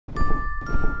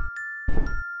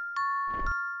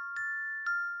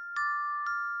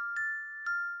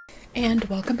And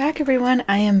welcome back, everyone.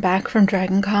 I am back from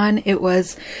DragonCon. It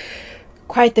was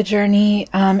quite the journey.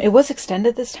 It was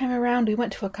extended this time around. We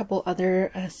went to a couple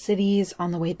other cities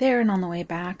on the way there and on the way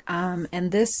back.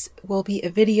 And this will be a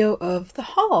video of the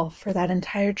haul for that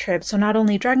entire trip. So not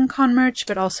only DragonCon merch,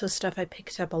 but also stuff I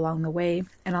picked up along the way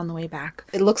and on the way back.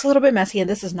 It looks a little bit messy, and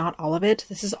this is not all of it.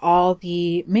 This is all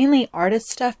the mainly artist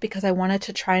stuff because I wanted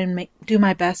to try and do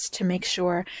my best to make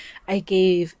sure I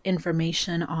gave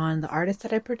information on the artist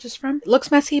that I purchased from. It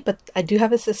looks messy, but I do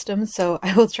have a system, so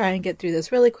I will try and get through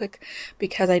this really quick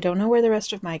because I don't know where the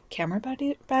rest of my camera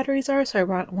batteries are, so I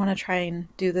want to try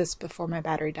and do this before my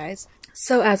battery dies.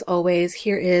 So as always,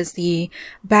 here is the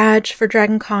badge for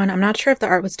DragonCon. I'm not sure if the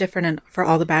art was different for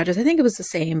all the badges. I think it was the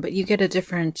same, but you get a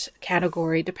different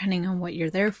category depending on what you're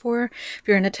there for. If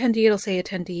you're an attendee, it'll say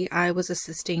attendee. I was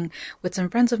assisting with some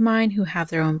friends of mine who have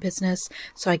their own business,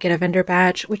 so I get a vendor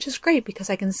badge, which is great because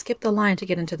I can skip the line to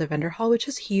get into the vendor hall, which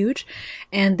is huge.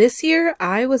 And this year,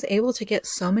 I was able to get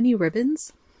so many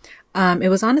ribbons. It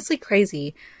was honestly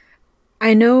crazy.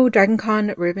 I know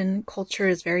DragonCon ribbon culture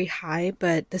is very high,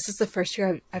 but this is the first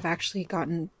year I've actually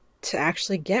gotten to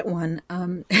actually get one.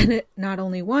 And not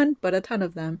only one, but a ton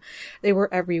of them. They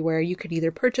were everywhere. You could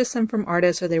either purchase them from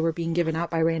artists or they were being given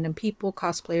out by random people,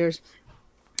 cosplayers.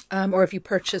 Or if you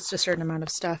purchased a certain amount of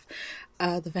stuff,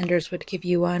 the vendors would give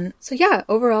you one. So yeah,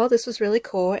 overall, this was really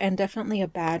cool and definitely a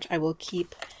badge I will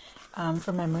keep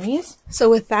for memories. So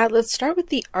with that, let's start with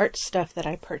the art stuff that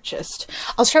I purchased.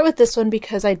 I'll start with this one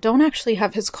because I don't actually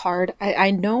have his card. I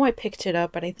know I picked it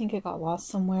up, but I think it got lost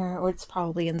somewhere, or it's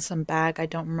probably in some bag. I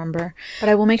don't remember. But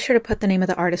I will make sure to put the name of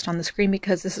the artist on the screen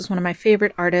because this is one of my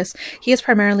favorite artists. He is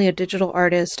primarily a digital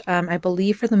artist. I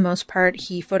believe for the most part,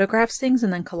 he photographs things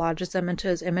and then collages them into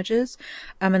his images.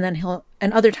 And then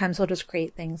and other times he'll just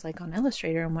create things like on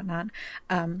Illustrator and whatnot.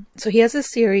 So he has a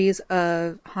series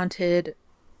of haunted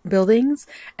buildings,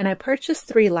 and I purchased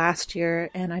 3 last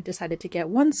year, and I decided to get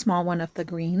one small one of the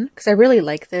green because I really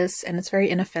like this and it's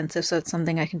very inoffensive, so it's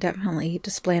something I can definitely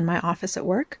display in my office at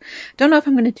work. Don't know if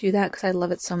I'm going to do that because I love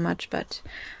it so much, but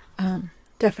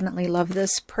definitely love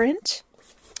this print.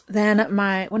 Then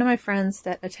one of my friends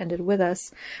that attended with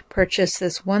us purchased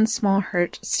this One Small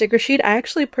Hurt sticker sheet. I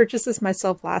actually purchased this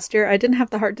myself last year. I didn't have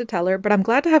the heart to tell her, but I'm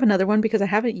glad to have another one because I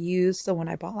haven't used the one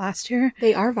I bought last year.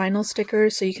 They are vinyl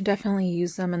stickers, so you can definitely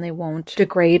use them and they won't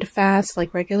degrade fast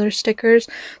like regular stickers.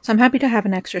 So I'm happy to have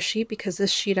an extra sheet because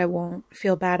this sheet I won't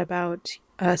feel bad about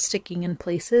sticking in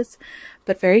places,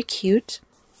 but very cute.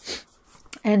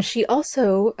 And she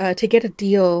also, to get a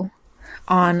deal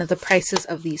on the prices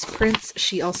of these prints,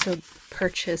 she also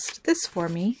purchased this for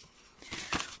me.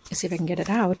 Let's see if I can get it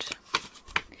out.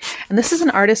 And this is an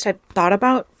artist I thought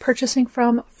about purchasing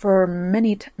from for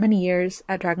many years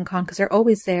at DragonCon because they're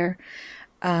always there,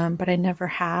 but I never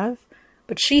have.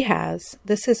 But she has.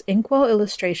 This is Inkwell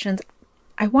Illustrations.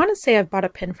 I want to say I've bought a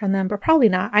pin from them, but probably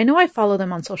not. I know I follow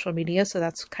them on social media, so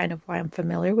that's kind of why I'm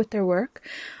familiar with their work.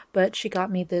 But she got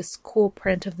me this cool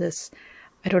print of this,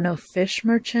 I don't know, fish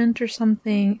merchant or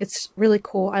something. It's really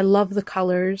cool. I love the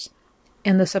colors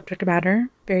and the subject matter.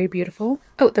 Very beautiful.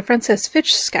 Oh, the front says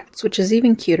Fish Scouts, which is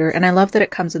even cuter. And I love that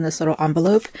it comes in this little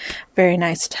envelope. Very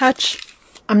nice touch.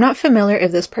 I'm not familiar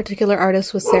if this particular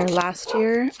artist was there last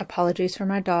year. Apologies for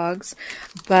my dogs.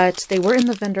 But they were in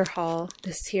the vendor hall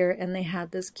this year and they had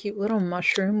this cute little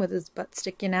mushroom with his butt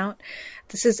sticking out.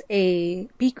 This is a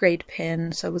B grade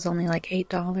pin, so it was only like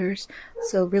 $8.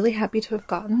 So really happy to have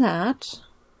gotten that.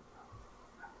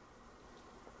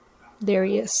 There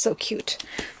he is, so cute.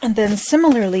 And then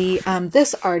similarly,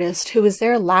 this artist who was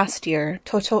there last year,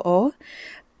 Totoo,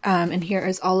 and here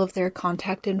is all of their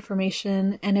contact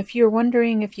information. And if you're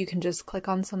wondering if you can just click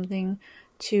on something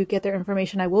to get their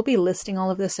information, I will be listing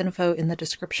all of this info in the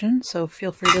description, so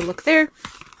feel free to look there.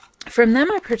 From them,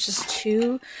 I purchased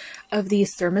 2 of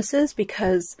these thermoses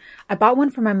because I bought one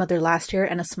for my mother last year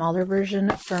and a smaller version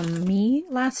for me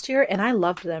last year, and I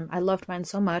loved them. I loved mine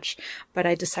so much, but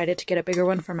I decided to get a bigger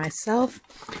one for myself.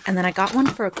 And then I got one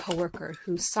for a coworker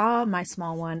who saw my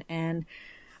small one and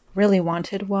really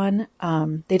wanted one.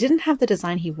 They didn't have the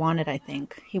design he wanted, I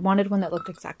think. He wanted one that looked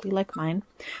exactly like mine,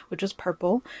 which was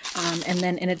purple. And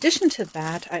then in addition to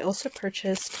that, I also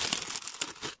purchased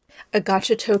a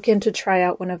gacha token to try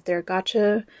out one of their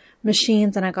gacha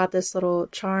machines, and I got this little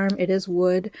charm. It is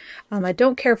wood. I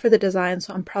don't care for the design,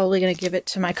 so I'm probably going to give it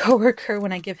to my coworker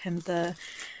when I give him the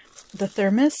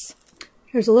thermos.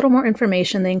 Here's a little more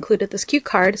information. They included this cute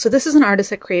card. So this is an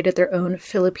artist that created their own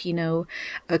Filipino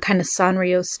kind of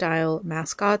Sanrio style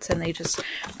mascots, and they just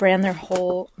brand their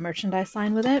whole merchandise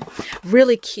line with it.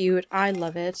 Really cute. I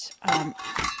love it.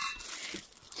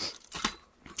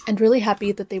 and really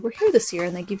happy that they were here this year,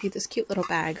 and they give you this cute little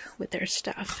bag with their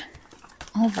stuff.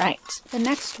 All right, the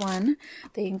next one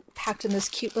they packed in this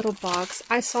cute little box.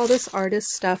 I saw this artist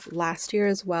stuff last year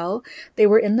as well. They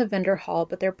were in the vendor hall,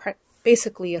 but they're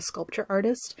basically a sculpture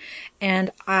artist,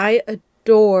 and I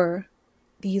adore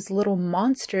these little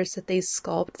monsters that they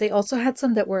sculpt. They also had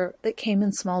some that came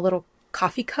in small little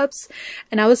coffee cups,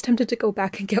 and I was tempted to go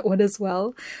back and get one as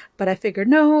well, but I figured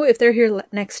no, if they're here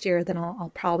next year, then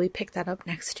I'll probably pick that up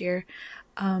next year,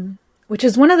 which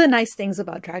is one of the nice things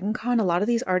about DragonCon. A lot of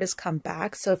these artists come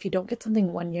back, so if you don't get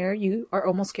something one year, you are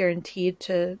almost guaranteed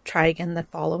to try again the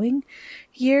following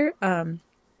year.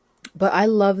 But I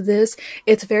love this.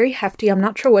 It's very hefty. I'm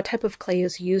not sure what type of clay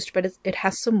is used, but it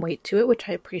has some weight to it, which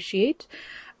I appreciate.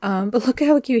 But look at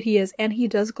how cute he is, and he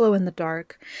does glow in the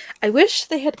dark. I wish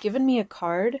they had given me a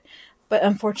card, but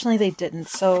unfortunately they didn't.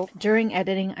 So during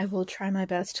editing, I will try my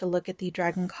best to look at the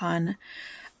DragonCon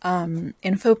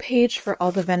info page for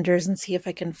all the vendors and see if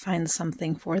I can find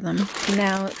something for them.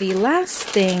 Now, the last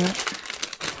thing,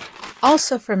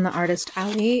 also from the Artist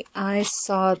Alley, I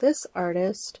saw this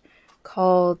artist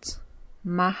called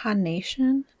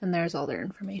Mahanation, and there's all their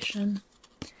information.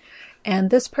 And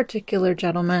this particular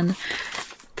gentleman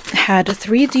had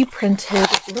 3D printed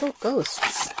little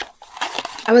ghosts.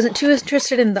 I wasn't too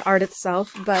interested in the art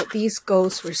itself, but these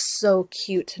ghosts were so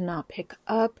cute to not pick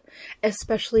up,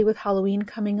 especially with Halloween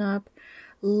coming up.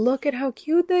 Look at how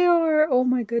cute they are. Oh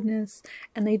my goodness.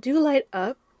 And they do light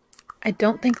up. I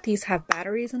don't think these have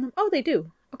batteries in them. Oh, they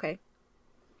do. Okay.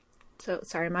 So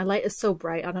sorry, my light is so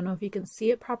bright. I don't know if you can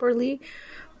see it properly,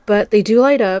 but they do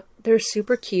light up. They're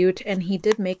super cute, and he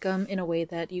did make them in a way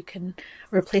that you can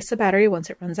replace the battery once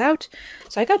it runs out.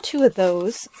 So I got 2 of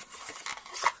those.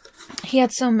 He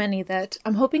had so many that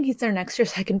I'm hoping he's there next year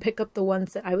so I can pick up the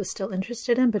ones that I was still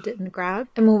interested in but didn't grab.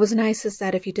 And what was nice is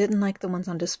that if you didn't like the ones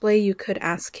on display, you could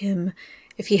ask him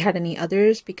if he had any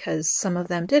others, because some of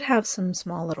them did have some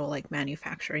small little like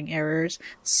manufacturing errors.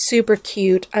 Super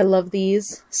cute. I love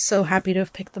these. So happy to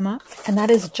have picked them up. And that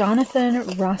is Jonathan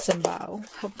Rosenbaum.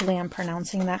 Hopefully I'm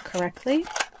pronouncing that correctly.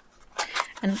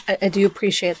 And I do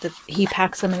appreciate that he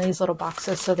packs them in these little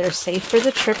boxes so they're safe for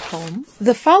the trip home.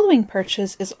 The following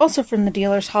purchase is also from the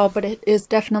dealer's hall, but it is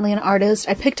definitely an artist.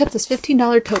 I picked up this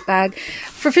 $15 tote bag.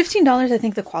 For $15, I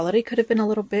think the quality could have been a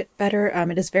little bit better.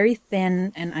 It is very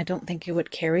thin, and I don't think it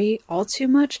would carry all too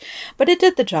much, but it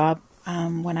did the job.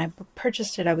 When I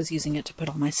purchased it, I was using it to put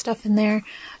all my stuff in there.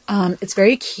 It's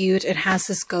very cute. It has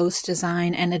this ghost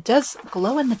design, and it does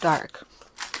glow in the dark.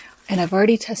 And I've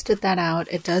already tested that out.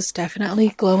 It does definitely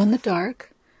glow in the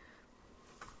dark.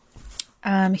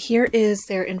 Here is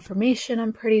their information,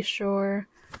 I'm pretty sure.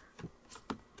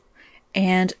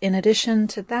 And in addition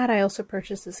to that, I also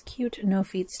purchased this cute No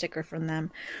Feet sticker from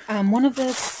them. One of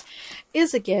this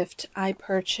is a gift. I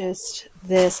purchased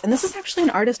this, and this is actually an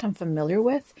artist I'm familiar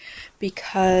with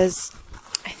because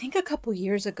I think a couple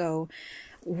years ago,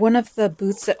 one of the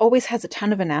booths that always has a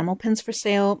ton of enamel pins for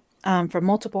sale, for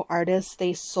multiple artists,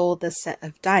 they sold this set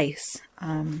of dice.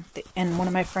 And one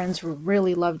of my friends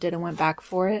really loved it and went back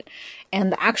for it.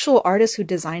 And the actual artist who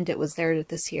designed it was there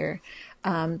this year.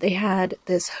 They had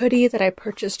this hoodie that I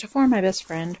purchased for my best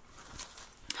friend,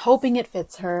 hoping it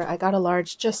fits her. I got a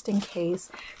large just in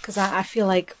case, because I feel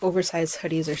like oversized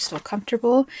hoodies are still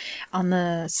comfortable. On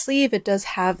the sleeve, it does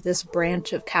have this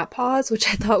branch of cat paws, which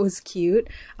I thought was cute.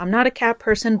 I'm not a cat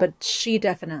person, but she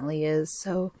definitely is,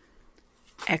 so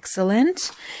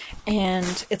excellent.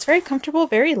 And it's very comfortable,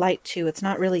 very light too. It's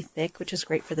not really thick, which is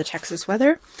great for the Texas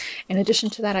weather. In addition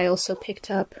to that, I also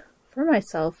picked up for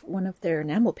myself one of their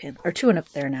enamel pins, or 2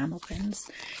 of their enamel pins.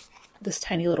 This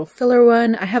tiny little filler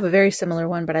one. I have a very similar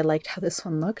one, but I liked how this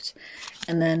one looked.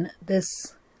 And then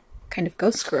this kind of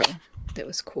ghost girl that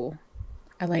was cool.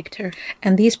 I liked her.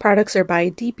 And these products are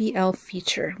by DBL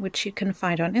Feature, which you can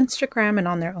find on Instagram and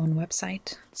on their own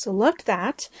website. So loved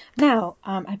that. Now,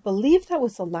 I believe that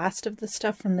was the last of the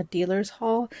stuff from the dealer's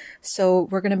hall. So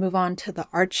we're going to move on to the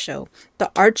art show.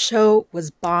 The art show was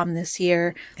bomb this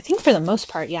year. I think for the most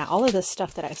part, yeah, all of this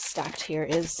stuff that I've stacked here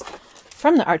is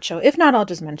from the art show. If not, I'll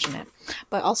just mention it.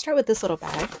 But I'll start with this little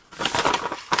bag.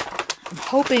 I'm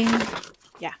hoping,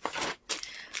 yeah.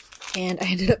 And I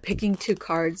ended up picking 2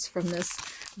 cards from this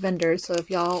vendor. So if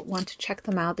y'all want to check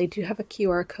them out, they do have a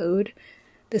QR code.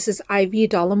 This is Ivy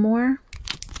Dollamore,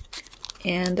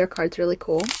 and their card's really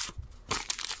cool.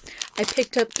 I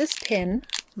picked up this pin,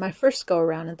 my first go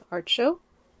around at the art show.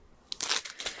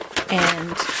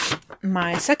 And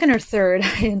my second or third,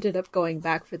 I ended up going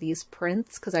back for these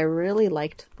prints because I really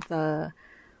liked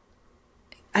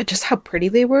just how pretty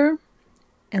they were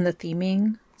and the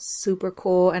theming. super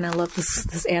cool, and I love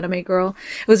this anime girl.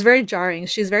 It was very jarring.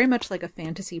 She's very much like a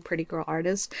fantasy pretty girl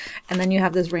artist, and then you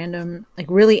have this random, like,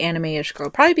 really anime-ish girl.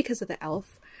 Probably because of the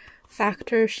elf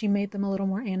factor, she made them a little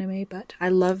more anime, but I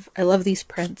love these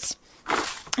prints.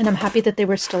 And I'm happy that they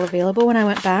were still available when I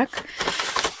went back.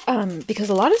 Because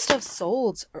a lot of stuff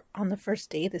sold on the first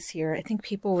day this year. I think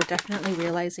people were definitely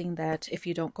realizing that if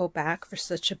you don't go back for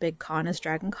such a big con as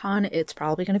DragonCon, it's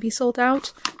probably going to be sold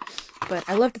out. But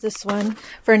I loved this one.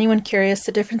 For anyone curious,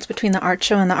 the difference between the art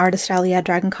show and the artist alley at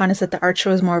DragonCon is that the art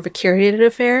show is more of a curated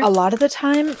affair. A lot of the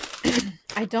time,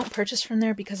 I don't purchase from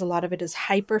there because a lot of it is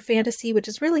hyper fantasy, which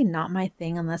is really not my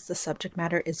thing unless the subject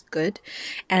matter is good.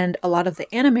 And a lot of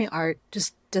the anime art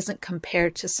just doesn't compare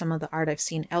to some of the art I've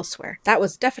seen elsewhere. That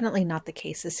was definitely not the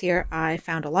case this year. I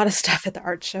found a lot of stuff at the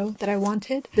art show that I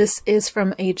wanted. This is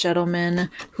from a gentleman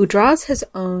who draws his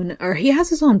own, or he has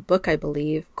his own book, I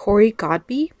believe, Corey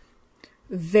Godby.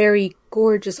 Very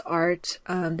gorgeous art.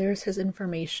 There's his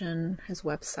information, his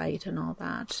website, and all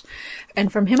that.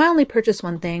 And from him, I only purchased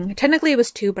one thing. Technically, it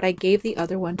was two, but I gave the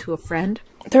other one to a friend.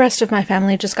 The rest of my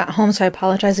family just got home, so I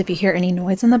apologize if you hear any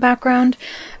noise in the background.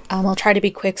 I'll try to be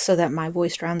quick so that my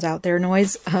voice drowns out their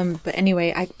noise. But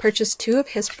anyway, I purchased two of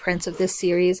his prints of this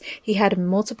series. He had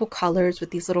multiple colors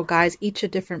with these little guys, each a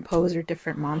different pose or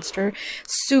different monster.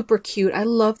 Super cute. I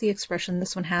love the expression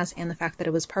this one has and the fact that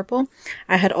it was purple.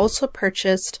 I had also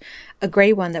purchased a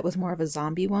gray one that was more of a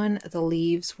zombie one. The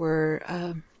leaves were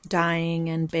dying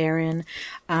and barren,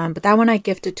 but that one I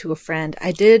gifted to a friend.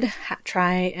 I did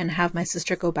try and have my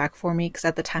sister go back for me because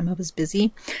at the time I was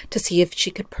busy to see if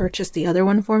she could purchase the other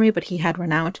one for me, but he had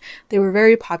run out. They were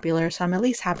very popular, so I'm at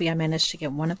least happy I managed to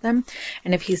get one of them,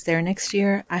 and if he's there next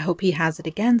year, I hope he has it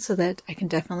again so that I can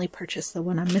definitely purchase the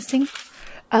one I'm missing.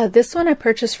 This one I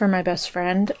purchased for my best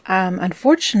friend.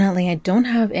 Unfortunately, I don't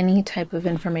have any type of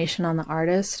information on the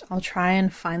artist. I'll try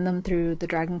and find them through the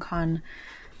DragonCon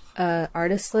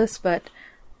artist list, but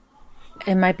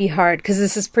it might be hard because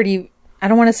this is pretty, I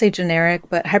don't want to say generic,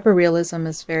 but hyperrealism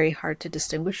is very hard to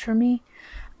distinguish for me.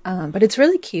 But it's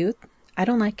really cute. I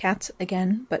don't like cats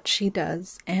again, but she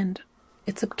does. And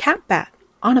it's a cat bat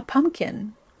on a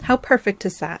pumpkin. How perfect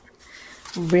is that?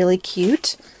 Really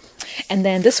cute. And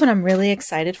then this one I'm really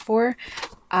excited for.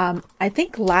 I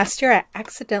think last year I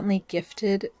accidentally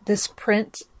gifted this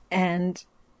print and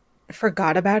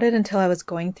forgot about it until I was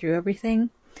going through everything.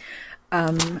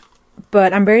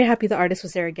 But I'm very happy the artist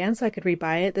was there again so I could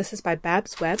rebuy it. This is by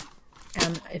Babs Webb,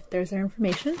 if there's their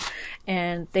information.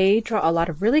 And they draw a lot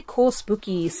of really cool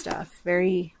spooky stuff,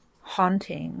 very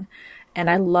haunting. And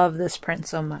I love this print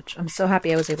so much. I'm so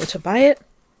happy I was able to buy it.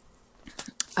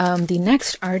 The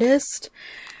next artist,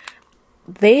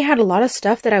 they had a lot of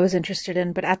stuff that I was interested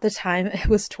in, but at the time it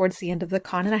was towards the end of the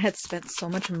con and I had spent so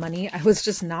much money. I was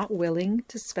just not willing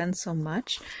to spend so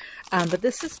much. But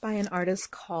this is by an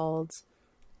artist called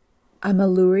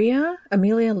Amelia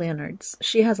Leonards.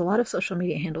 She has a lot of social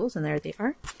media handles, and there they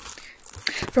are.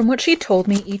 From what she told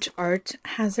me, each art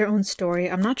has their own story.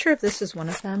 I'm not sure if this is one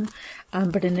of them,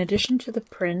 but in addition to the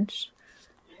print,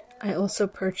 I also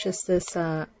purchased this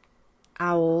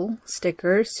owl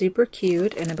sticker, super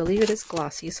cute, and I believe it is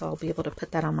glossy, so I'll be able to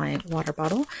put that on my water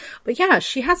bottle. But yeah,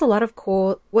 she has a lot of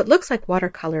cool, what looks like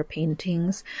watercolor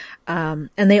paintings, and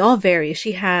they all vary.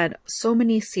 She had so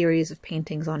many series of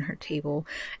paintings on her table.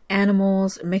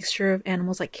 Animals, a mixture of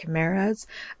animals like chimeras.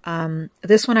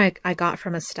 This one I got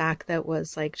from a stack that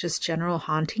was like just general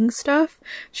haunting stuff.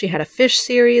 She had a fish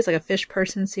series, like a fish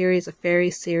person series, a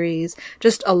fairy series,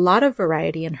 just a lot of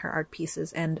variety in her art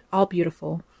pieces, and all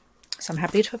beautiful. So I'm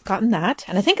happy to have gotten that.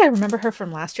 And I think I remember her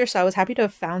from last year, so I was happy to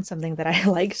have found something that I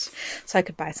liked so I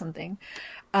could buy something.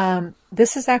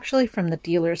 This is actually from the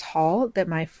dealer's haul that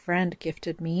my friend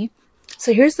gifted me.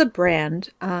 So here's the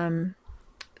brand.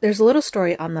 There's a little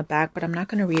story on the back, but I'm not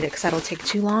going to read it because that'll take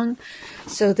too long.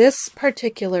 So this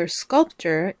particular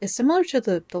sculptor is similar to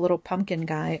the little pumpkin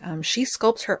guy. She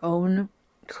sculpts her own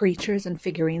creatures and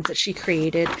figurines that she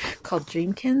created called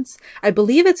Dreamkins. I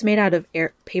believe it's made out of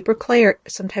paper clay or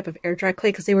some type of air dry clay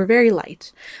because they were very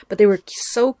light, but they were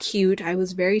so cute. I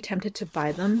was very tempted to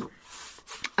buy them.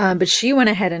 But she went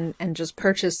ahead and just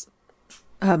purchased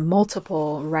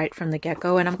multiple right from the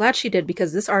get-go, and I'm glad she did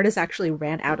because this artist actually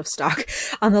ran out of stock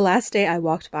on the last day I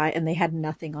walked by and they had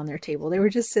nothing on their table. They were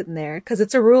just sitting there because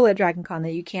it's a rule at DragonCon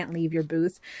that you can't leave your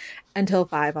booth until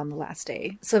 5 on the last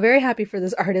day. So very happy for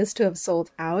this artist to have sold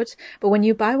out. But when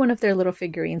you buy one of their little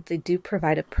figurines, they do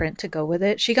provide a print to go with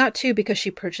it. She got 2 because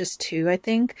she purchased 2, I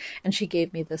think, and she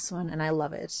gave me this one and I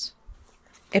love it.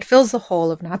 it fills the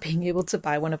hole of not being able to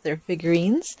buy one of their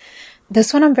figurines.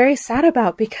 This one I'm very sad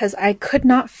about because I could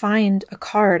not find a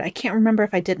card. I can't remember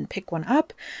if I didn't pick one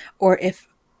up or if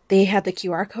they had the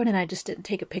QR code and I just didn't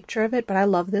take a picture of it, but I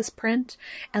love this print.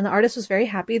 And the artist was very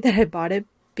happy that I bought it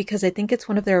because I think it's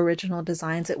one of their original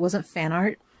designs. It wasn't fan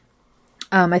art.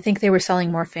 I think they were selling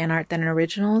more fan art than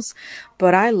originals,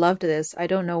 but I loved this. I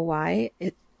don't know why.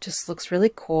 It just looks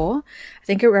really cool. I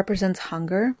think it represents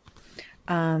hunger,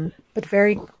 but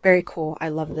very, very cool. I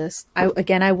love this.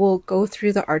 Again, I will go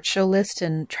through the art show list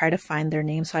and try to find their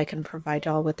name so I can provide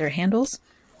y'all with their handles.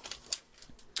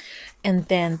 And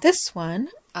then this one,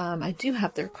 I do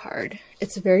have their card.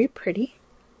 It's very pretty.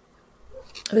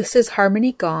 This is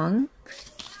Harmony Gong.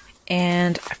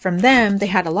 And from them, they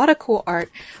had a lot of cool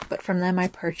art, but from them I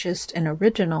purchased an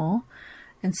original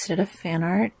instead of fan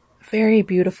art. Very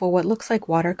beautiful, what looks like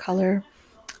watercolor.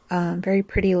 Very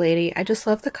pretty lady. I just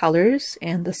love the colors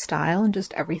and the style and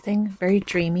just everything. Very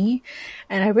dreamy.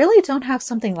 And I really don't have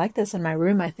something like this in my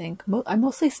room, I think. I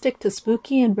mostly stick to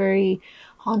spooky and very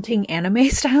haunting anime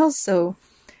styles, so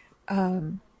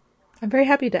I'm very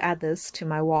happy to add this to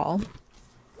my wall.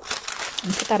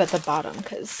 And put that at the bottom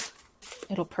because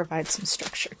it'll provide some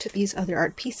structure to these other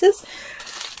art pieces.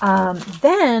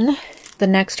 Then the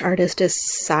next artist is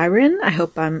Siren. I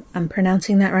hope I'm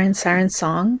pronouncing that right. Siren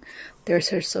Song. There's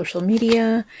her social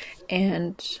media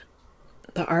and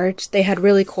the art. They had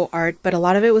really cool art, but a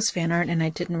lot of it was fan art and I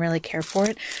didn't really care for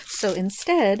it. So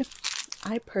instead,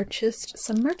 I purchased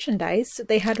some merchandise.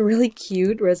 They had really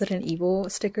cute Resident Evil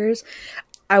stickers.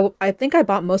 I think I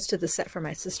bought most of the set for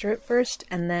my sister at first,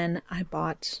 and then I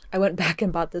went back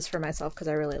and bought this for myself because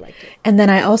I really liked it. And then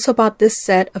I also bought this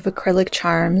set of acrylic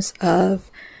charms of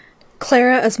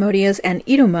Clara, Asmodeus, and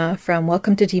Iruma from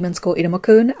Welcome to Demon School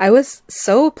Iruma-kun. I was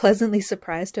so pleasantly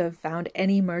surprised to have found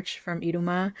any merch from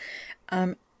Iruma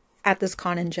at this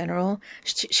con in general.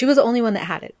 She was the only one that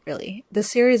had it, really. The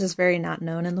series is very not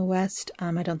known in the West.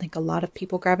 I don't think a lot of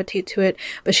people gravitate to it,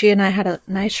 but she and I had a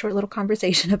nice short little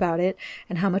conversation about it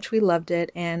and how much we loved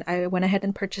it, and I went ahead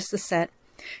and purchased the set.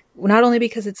 Not only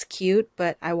because it's cute,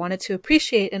 but I wanted to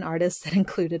appreciate an artist that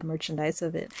included merchandise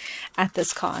of it at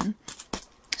this con.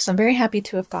 So I'm very happy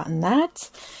to have gotten that.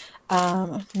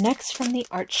 Next from the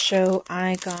art show,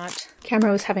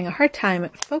 camera was having a hard time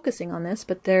focusing on this,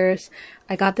 but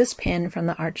I got this pin from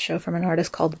the art show from an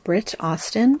artist called Britt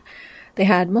Austin. They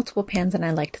had multiple pins and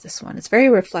I liked this one. It's very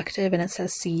reflective and it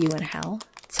says "See you in hell."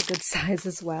 It's a good size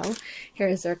as well. Here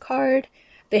is their card.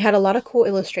 They had a lot of cool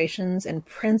illustrations and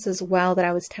prints as well that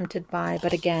I was tempted by,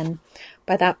 but again,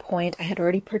 by that point I had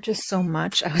already purchased so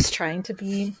much. I was trying to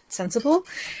be sensible.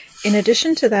 In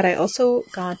addition to that, I also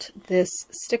got this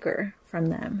sticker from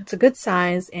them. It's a good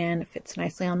size and it fits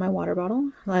nicely on my water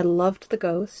bottle. I loved the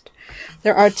ghost.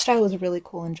 Their art style was really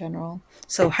cool in general,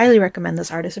 so highly recommend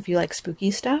this artist if you like spooky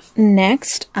stuff.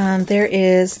 Next, there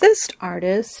is this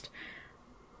artist,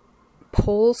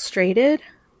 Pule Strated,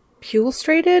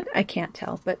 I can't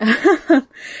tell, but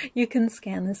you can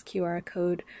scan this QR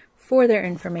code for their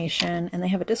information, and they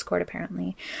have a Discord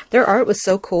apparently. Their art was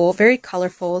so cool, very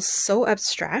colorful, so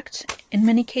abstract in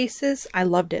many cases. I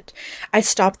loved it. I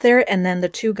stopped there, and then the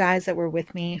two guys that were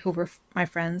with me, who were my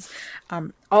friends,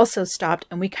 also stopped,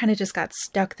 and we kind of just got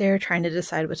stuck there trying to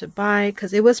decide what to buy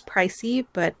because it was pricey,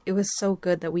 but it was so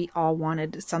good that we all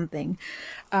wanted something.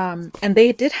 And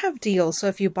they did have deals, so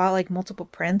if you bought like multiple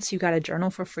prints, you got a journal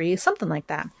for free, something like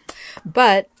that.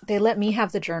 But they let me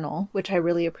have the journal, which I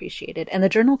really appreciated. And the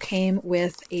journal came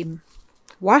with a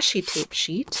washi tape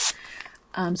sheet.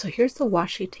 So here's the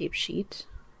washi tape sheet.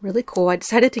 Really cool. I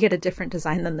decided to get a different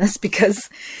design than this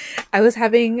because I was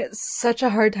having such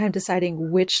a hard time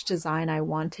deciding which design I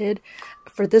wanted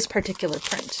for this particular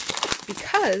print.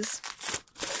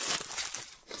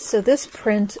 So this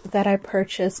print that I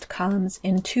purchased comes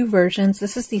in two versions.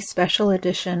 This is the special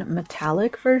edition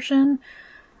metallic version.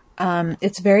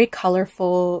 It's very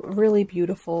colorful, really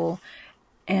beautiful,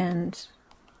 and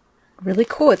really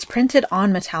cool. It's printed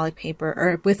on metallic paper,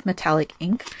 or with metallic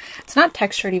ink. It's not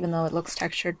textured, even though it looks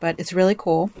textured, but it's really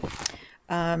cool.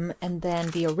 And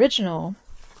then the original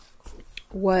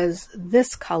was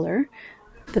this color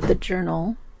that the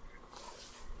journal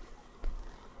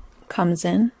comes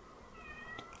in.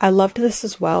 I loved this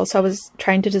as well, so I was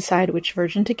trying to decide which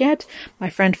version to get. My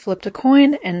friend flipped a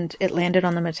coin and it landed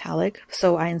on the metallic,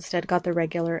 so I instead got the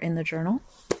regular in the journal.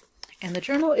 And the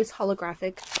journal is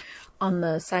holographic on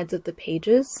the sides of the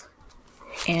pages,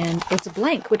 and it's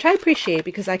blank, which I appreciate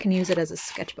because I can use it as a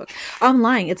sketchbook. I'm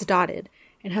lying, it's dotted.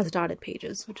 It has dotted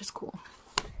pages, which is cool.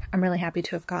 I'm really happy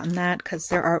to have gotten that because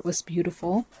their art was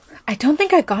beautiful. I don't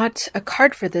think I got a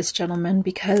card for this gentleman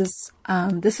because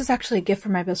this is actually a gift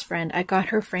from my best friend. I got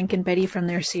her Frank and Betty from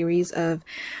their series of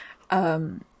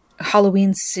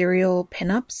Halloween cereal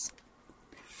pinups.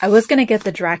 I was going to get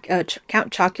the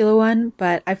Count Chocula one,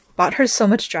 but I bought her so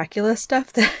much Dracula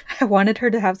stuff that I wanted her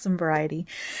to have some variety.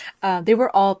 They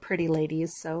were all pretty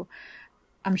ladies, so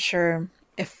I'm sure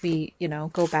if we, you know,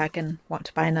 go back and want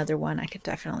to buy another one, I could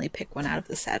definitely pick one out of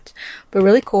the set. But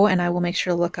really cool, and I will make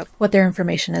sure to look up what their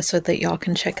information is so that y'all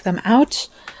can check them out.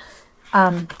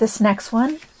 This next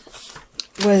one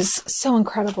was so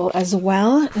incredible as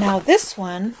well. Now this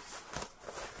one,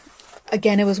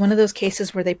 again, it was one of those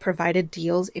cases where they provided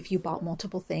deals if you bought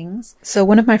multiple things. So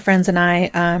one of my friends and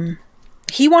I,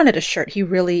 he wanted a shirt.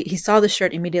 He saw the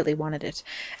shirt, immediately wanted it.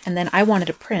 And then I wanted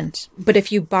a print. But if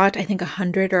you bought, I think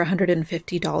 $100 or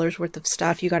 $150 worth of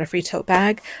stuff, you got a free tote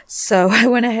bag. So I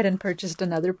went ahead and purchased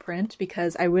another print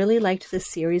because I really liked this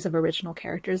series of original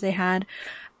characters they had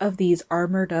of these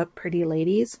armored up pretty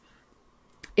ladies.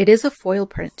 It is a foil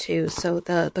print too. So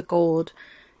the gold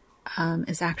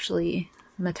is actually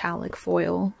metallic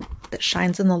foil that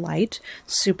shines in the light.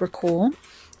 Super cool.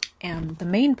 And the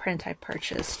main print I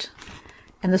purchased,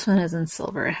 and this one is in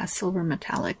silver. It has silver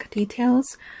metallic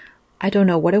details. I don't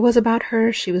know what it was about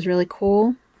her. She was really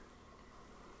cool.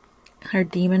 Her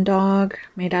demon dog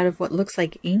made out of what looks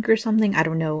like ink or something. I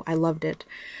don't know. I loved it.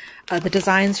 The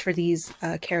designs for these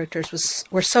characters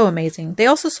were so amazing. They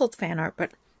also sold fan art,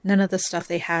 but none of the stuff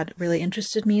they had really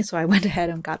interested me, so I went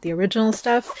ahead and got the original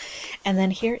stuff. And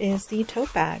then here is the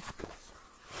tote bag.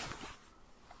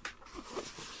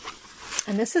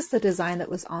 And this is the design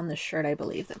that was on the shirt, I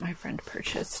believe, that my friend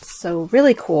purchased. So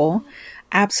really cool.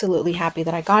 Absolutely happy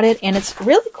that I got it. And it's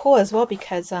really cool as well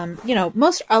because, you know,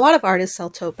 a lot of artists sell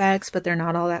tote bags, but they're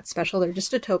not all that special. They're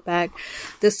just a tote bag.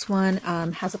 This one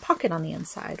has a pocket on the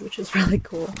inside, which is really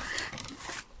cool.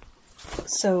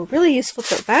 So really useful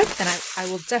tote bag that I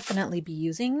will definitely be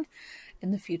using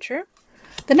in the future.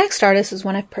 The next artist is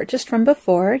one I've purchased from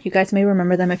before. You guys may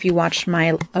remember them if you watched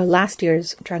my last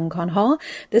year's DragonCon haul.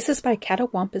 This is by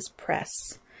Catawampus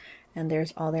Press. And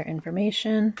there's all their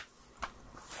information.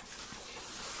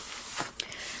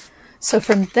 So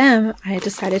from them, I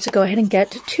decided to go ahead and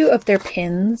get 2 of their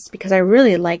pins because I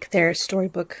really like their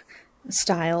storybook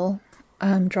style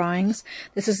drawings.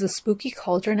 This is the Spooky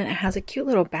Cauldron, and it has a cute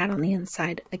little bat on the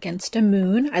inside against a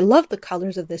moon. I love the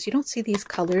colors of this. You don't see these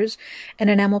colors in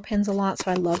enamel pins a lot,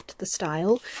 so I loved the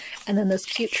style. And then this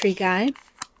cute tree guy,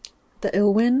 the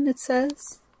Ilwyn, it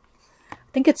says. I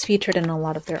think it's featured in a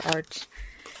lot of their art.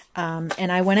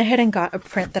 And I went ahead and got a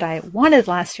print that I wanted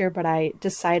last year, but I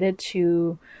decided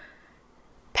to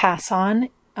pass on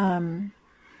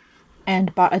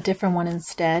and bought a different one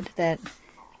instead that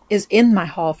is in my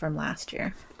haul from last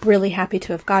year. Really happy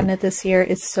to have gotten it this year.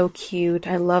 It's so cute.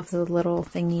 I love the little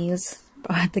thingies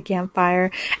at the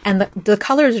campfire. And the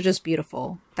colors are just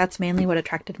beautiful. That's mainly what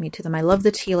attracted me to them. I love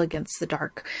the teal against the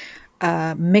dark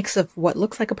mix of what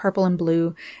looks like a purple and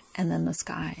blue, and then the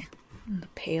sky and the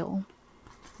pale.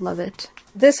 Love it.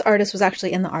 This artist was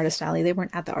actually in the Artist Alley. They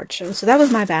weren't at the art show, so that was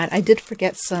my bad. I did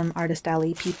forget some Artist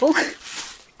Alley people.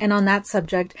 And on that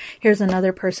subject, here's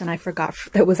another person I forgot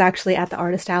that was actually at the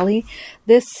Artist Alley.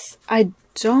 This,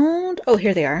 oh,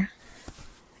 here they are.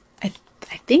 I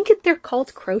think they're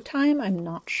called Crow Time. I'm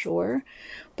not sure,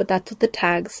 but that's what the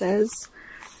tag says.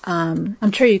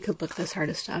 I'm sure you could look this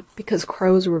artist up because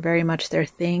crows were very much their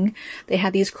thing. They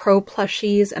had these crow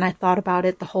plushies, and I thought about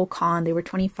it the whole con. They were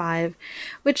 $25,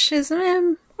 which is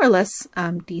more or less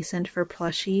decent for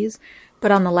plushies.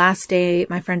 But on the last day,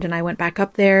 my friend and I went back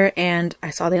up there and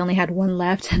I saw they only had one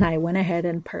left, and I went ahead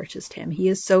and purchased him. He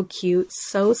is so cute,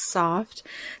 so soft.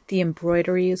 The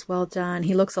embroidery is well done.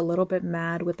 He looks a little bit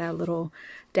mad with that little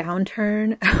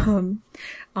downturn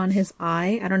on his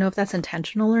eye. I don't know if that's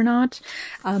intentional or not.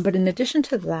 But in addition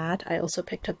to that, I also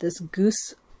picked up this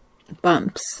Goose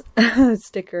Bumps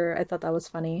sticker. I thought that was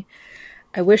funny.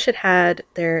 I wish it had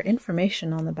their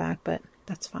information on the back, but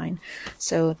that's fine.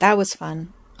 So that was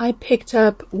fun. I picked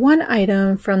up one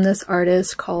item from this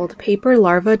artist called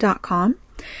paperlarva.com.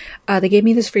 They gave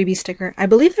me this freebie sticker. I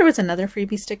believe there was another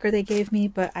freebie sticker they gave me,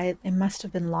 but it must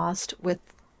have been lost with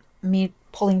me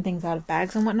pulling things out of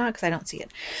bags and whatnot because I don't see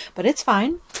it. But it's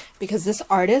fine because this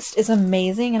artist is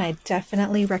amazing and I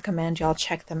definitely recommend y'all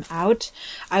check them out.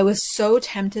 I was so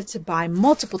tempted to buy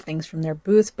multiple things from their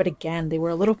booth, but again, they were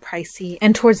a little pricey.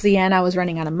 And towards the end, I was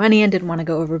running out of money and didn't want to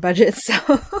go over budget.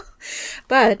 So,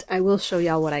 but I will show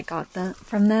y'all what I got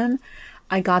from them.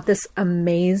 I got this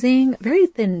amazing, very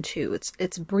thin too.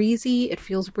 It's breezy. It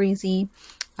feels breezy.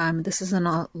 This is in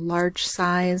a large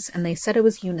size, and they said it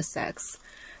was unisex.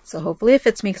 So hopefully it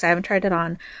fits me because I haven't tried it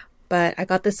on. But I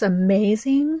got this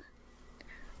amazing,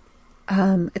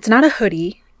 it's not a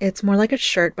hoodie. It's more like a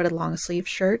shirt, but a long sleeve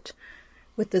shirt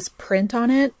with this print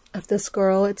on it of this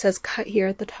girl. It says cut here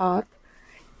at the top.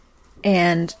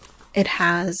 And it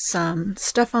has some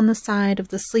stuff on the side of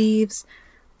the sleeves.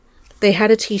 They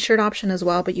had a t-shirt option as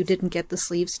well, but you didn't get the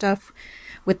sleeve stuff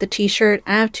with the t-shirt.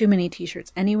 I have too many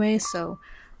t-shirts anyway, so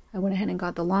I went ahead and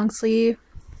got the long sleeve.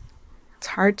 It's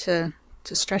hard to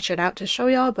stretch it out to show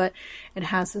y'all, but it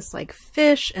has this like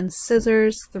fish and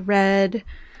scissors thread.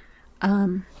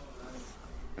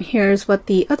 Here's what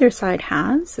the other side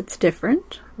has. It's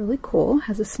different, really cool,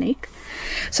 has a snake.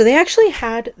 So they actually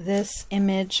had this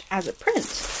image as a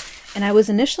print, and I was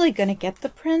initially going to get the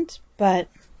print, but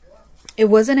it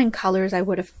wasn't in colors I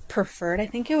would have preferred. I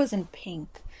think it was in pink.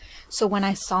 So when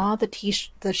I saw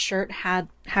the shirt had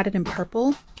it in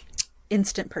purple,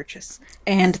 instant purchase.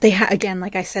 And they had, again,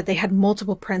 like I said, they had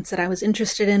multiple prints that I was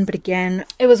interested in, but again,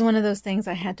 it was one of those things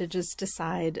I had to just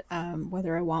decide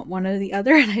whether I want one or the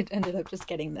other, and I ended up just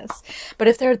getting this. But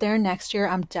if they're there next year,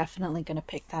 I'm definitely going to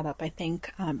pick that up. I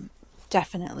think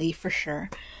definitely, for sure.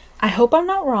 I hope I'm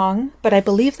not wrong, but I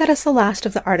believe that is the last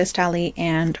of the Artist Alley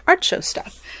and art show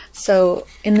stuff. So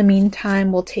in the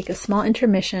meantime, we'll take a small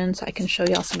intermission so I can show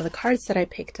y'all some of the cards that I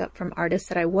picked up from artists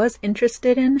that I was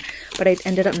interested in, but I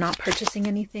ended up not purchasing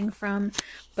anything from.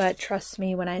 But trust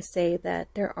me when I say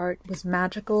that their art was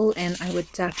magical, and I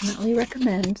would definitely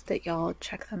recommend that y'all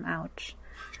check them out.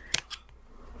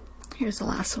 Here's the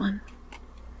last one.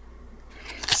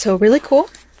 So really cool.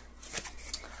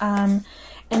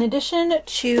 In addition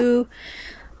to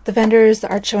the vendors, the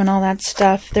art show, and all that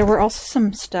stuff, there were also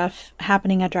some stuff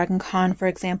happening at DragonCon. For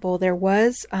example, there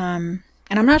was, and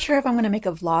I'm not sure if I'm going to make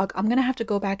a vlog. I'm going to have to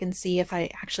go back and see if I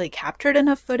actually captured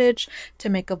enough footage to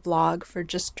make a vlog for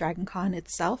just DragonCon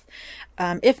itself.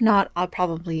 If not, I'll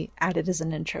probably add it as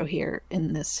an intro here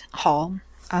in this haul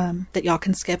that y'all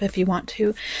can skip if you want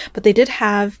to. But they did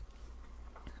have,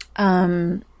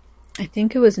 I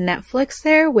think it was Netflix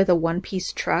there with a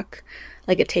one-piece truck,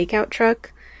 like a takeout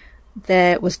truck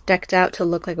that was decked out to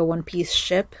look like a one-piece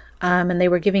ship. And they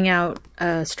were giving out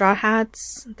straw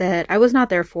hats that I was not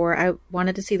there for. I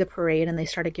wanted to see the parade, and they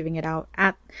started giving it out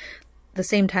at the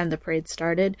same time the parade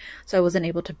started. So I wasn't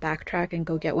able to backtrack and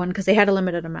go get one because they had a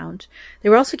limited amount. They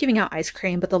were also giving out ice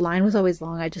cream, but the line was always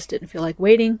long. I just didn't feel like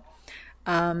waiting.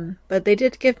 But they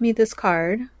did give me this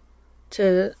card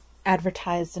to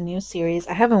advertise the new series.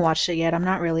 I haven't watched it yet. I'm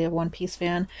not really a One Piece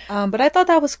fan, but I thought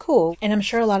that was cool, and I'm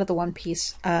sure a lot of the One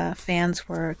Piece fans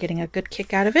were getting a good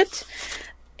kick out of it.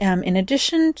 In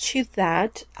addition to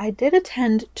that, I did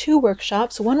attend 2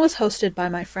 workshops. One was hosted by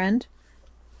my friend,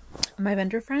 my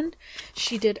vendor friend.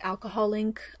 She did Alcohol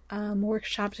Ink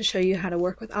workshop to show you how to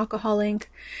work with Alcohol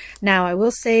Ink. Now, I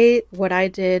will say what I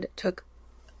did took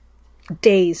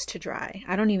days to dry.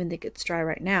 I don't even think it's dry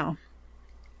right now.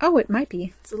 Oh, it might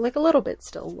be. It's like a little bit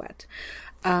still wet.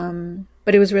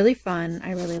 But it was really fun.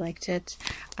 I really liked it.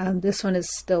 This one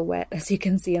is still wet, as you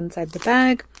can see inside the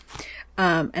bag.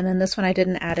 And then this one I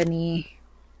didn't add any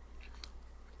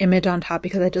image on top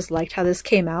because I just liked how this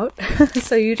came out.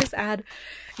 So you just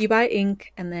you buy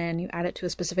ink, and then you add it to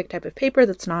a specific type of paper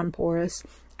that's non-porous,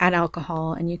 add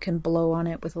alcohol, and you can blow on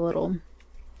it with a little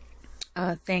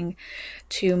thing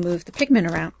to move the pigment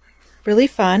around. Really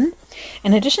fun.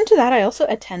 In addition to that, I also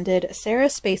attended Sarah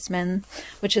Spaceman,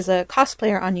 which is a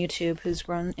cosplayer on YouTube who's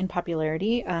grown in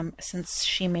popularity since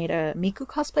she made a Miku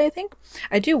cosplay, I think.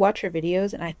 I do watch her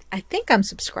videos, and I think I'm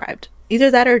subscribed. Either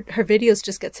that or her videos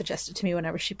just get suggested to me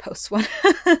whenever she posts one.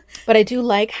 But I do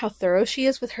like how thorough she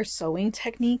is with her sewing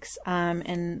techniques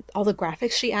and all the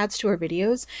graphics she adds to her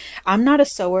videos. I'm not a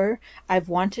sewer. I've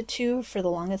wanted to for the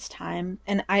longest time.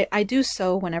 And I do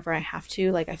sew whenever I have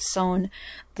to. Like, I've sewn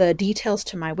the details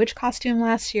to my witch costume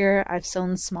last year. I've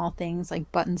sewn small things like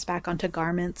buttons back onto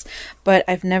garments. But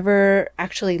I've never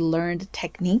actually learned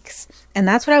techniques. And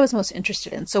that's what I was most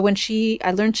interested in. So when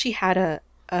I learned she had a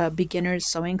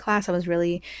beginner's sewing class, I was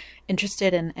really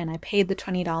interested in, and I paid the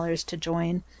 $20 to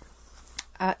join.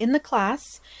 In the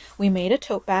class, we made a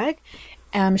tote bag.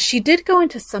 She did go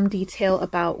into some detail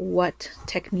about what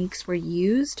techniques were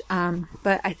used,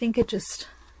 but I think it just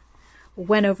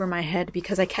went over my head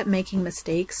because I kept making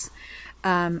mistakes.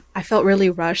 I felt really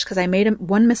rushed because I made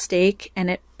one mistake and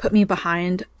it put me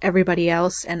behind everybody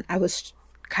else, and I was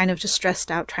kind of just stressed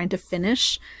out trying to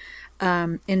finish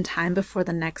in time before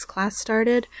the next class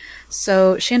started.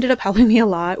 So she ended up helping me a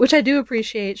lot, which I do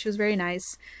appreciate. She was very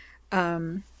nice.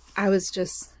 I was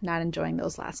just not enjoying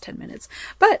those last 10 minutes.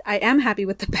 But I am happy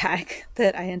with the bag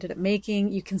that I ended up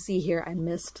making. You can see here I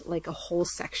missed like a whole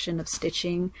section of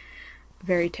stitching.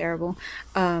 Very terrible.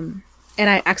 And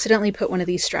I accidentally put one of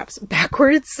these straps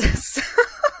backwards. So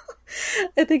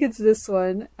I think it's this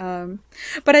one.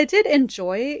 But I did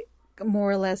enjoy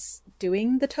more or less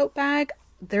doing the tote bag.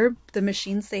 The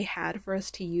machines they had for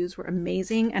us to use were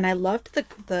amazing, and I loved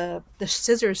the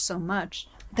scissors so much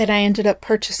that I ended up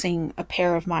purchasing a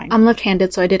pair of mine. I'm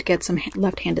left-handed, so I did get some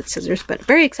left-handed scissors, but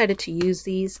very excited to use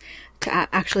these, to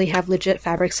actually have legit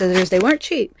fabric scissors. They weren't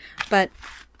cheap, but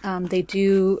they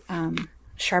do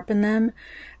sharpen them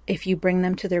if you bring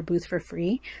them to their booth for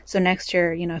free. So next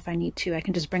year, you know, if I need to, I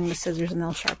can just bring the scissors and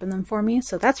they'll sharpen them for me.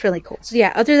 So that's really cool. So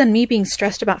yeah, other than me being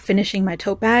stressed about finishing my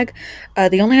tote bag,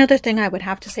 the only other thing I would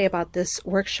have to say about this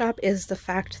workshop is the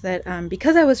fact that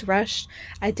because I was rushed,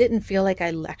 I didn't feel like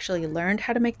I actually learned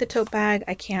how to make the tote bag.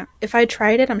 If I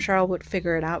tried it, I'm sure I would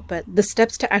figure it out, but the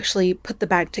steps to actually put the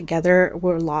bag together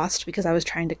were lost because I was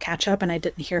trying to catch up and I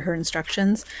didn't hear her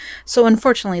instructions. So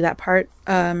unfortunately that part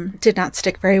did not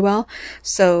stick very well.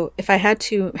 So if I had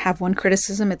to have one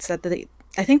criticism, it's that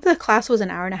I think the class was an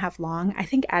hour and a half long. I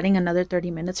think adding another 30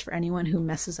 minutes for anyone who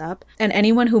messes up and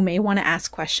anyone who may want to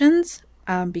ask questions,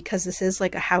 because this is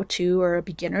like a how-to or a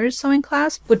beginner's sewing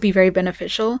class, would be very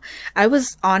beneficial. I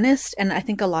was honest, and I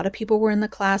think a lot of people were in the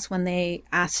class when they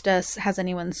asked us, has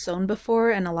anyone sewn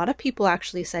before? And a lot of people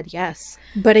actually said yes.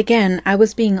 But again, I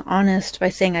was being honest by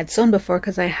saying I'd sewn before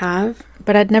because I have,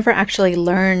 but I'd never actually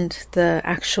learned the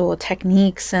actual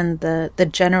techniques and the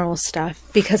general stuff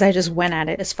because I just went at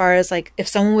it. As far as like, if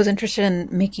someone was interested in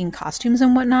making costumes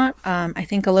and whatnot, I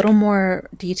think a little more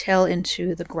detail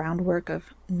into the groundwork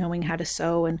of knowing how to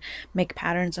sew and make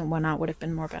patterns and whatnot would have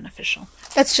been more beneficial.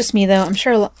 That's just me though. I'm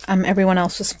sure everyone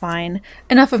else was fine.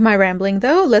 Enough of my rambling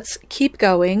though. Let's keep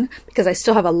going because I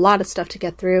still have a lot of stuff to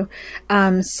get through.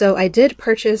 So I did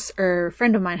purchase, or a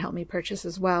friend of mine helped me purchase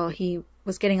as well. He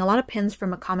was getting a lot of pins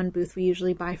from a common booth we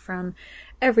usually buy from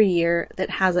every year that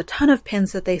has a ton of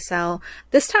pins that they sell.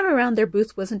 This time around their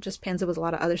booth wasn't just pins, it was a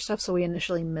lot of other stuff, so we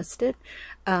initially missed it.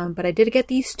 But I did get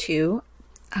these two.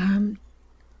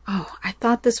 Oh, I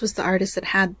thought this was the artist that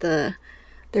had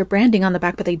their branding on the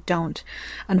back, but they don't,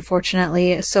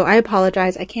 unfortunately. So I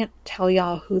apologize. I can't tell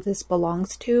y'all who this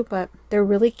belongs to, but they're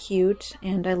really cute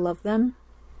and I love them.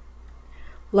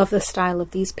 Love the style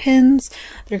of these pins.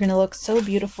 They're going to look so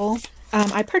beautiful.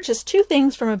 I purchased two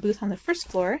things from a booth on the first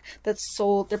floor that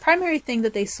sold, their primary thing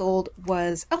that they sold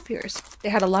was elf ears. They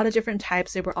had a lot of different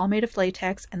types. They were all made of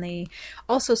latex, and they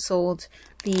also sold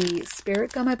the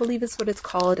spirit gum, I believe is what it's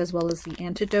called, as well as the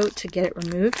antidote to get it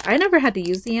removed. I never had to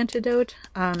use the antidote.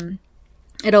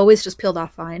 It always just peeled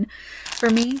off fine for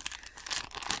me.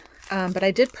 But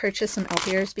I did purchase some elf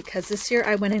ears because this year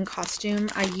I went in costume.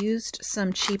 I used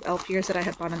some cheap elf ears that I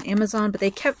had bought on Amazon, but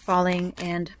they kept falling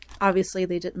and obviously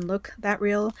they didn't look that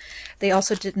real. They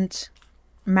also didn't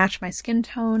match my skin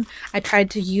tone. I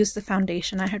tried to use the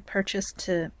foundation I had purchased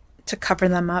to cover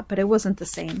them up, but it wasn't the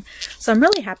same. So I'm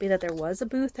really happy that there was a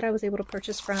booth that I was able to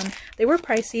purchase from. They were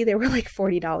pricey. They were like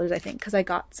 $40, I think, because I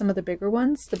got some of the bigger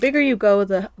ones. The bigger you go,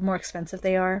 the more expensive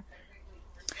they are.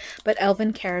 But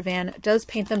Elven Caravan does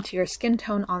paint them to your skin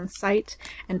tone on site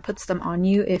and puts them on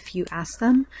you if you ask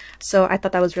them. So I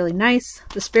thought that was really nice.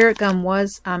 The spirit gum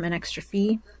was an extra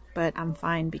fee, but I'm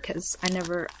fine because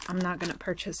I'm not going to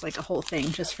purchase like a whole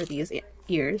thing just for these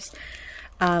ears.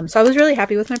 So I was really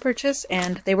happy with my purchase,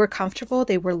 and they were comfortable.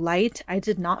 They were light. I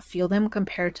did not feel them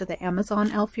compared to the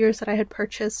Amazon elf ears that I had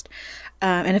purchased.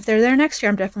 And if they're there next year,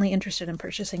 I'm definitely interested in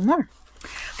purchasing more.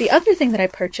 The other thing that I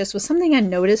purchased was something I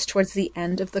noticed towards the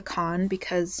end of the con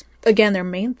because, again, their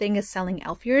main thing is selling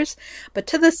elf ears, but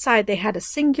to the side they had a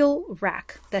single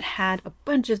rack that had a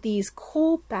bunch of these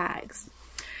cool bags.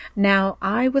 Now,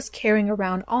 I was carrying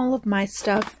around all of my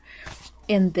stuff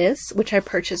in this, which I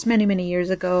purchased many, many years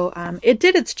ago. It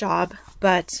did its job,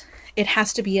 but it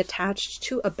has to be attached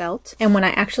to a belt. And when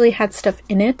I actually had stuff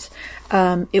in it,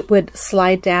 it would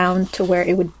slide down to where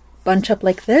it would bunch up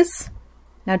like this.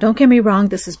 Now, don't get me wrong,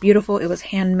 this is beautiful. It was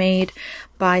handmade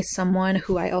by someone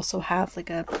who I also have like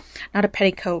not a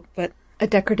petticoat, but a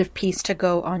decorative piece to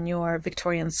go on your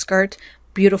Victorian skirt.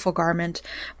 Beautiful garment,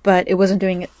 but it wasn't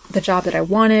doing the job that I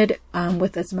wanted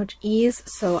with as much ease.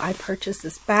 So I purchased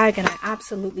this bag and I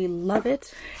absolutely love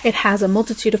it. It has a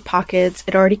multitude of pockets.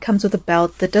 It already comes with a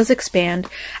belt that does expand.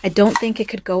 I don't think it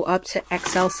could go up to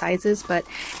XL sizes, but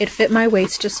it fit my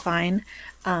waist just fine.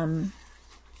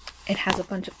 It has a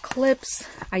bunch of clips.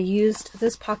 I used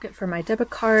this pocket for my debit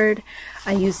card.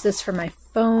 I used this for my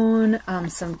phone,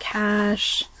 some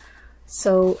cash,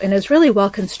 So, and it's really well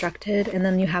constructed. And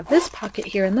then you have this pocket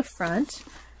here in the front.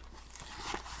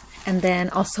 And then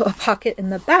also a pocket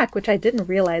in the back, which I didn't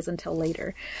realize until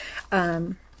later.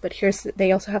 But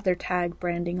they also have their tag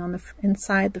branding on the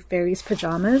inside, the fairies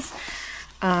pajamas.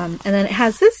 And then it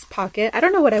has this pocket. I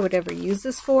don't know what I would ever use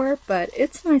this for, but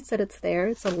it's nice that it's there.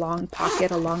 It's a long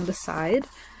pocket along the side.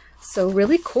 So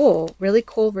really cool,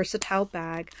 versatile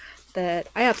bag that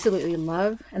I absolutely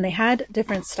love. And they had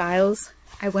different styles.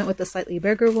 I went with the slightly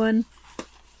bigger one.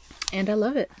 And I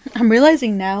love it. I'm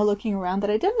realizing now, looking around, that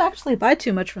I didn't actually buy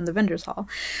too much from the vendor's hall.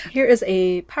 Here is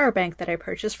a power bank that I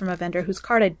purchased from a vendor whose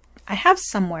card I have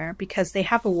somewhere, because they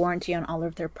have a warranty on all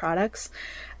of their products.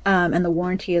 And the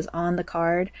warranty is on the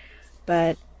card.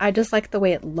 But I just like the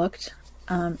way it looked.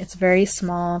 It's very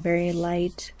small, very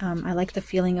light. I like the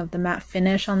feeling of the matte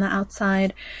finish on the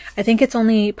outside. I think it's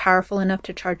only powerful enough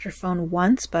to charge your phone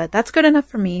once, but that's good enough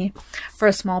for me for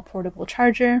a small portable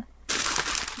charger.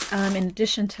 In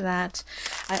addition to that,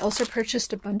 I also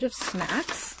purchased a bunch of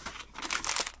snacks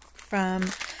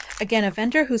from, again, a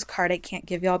vendor whose card I can't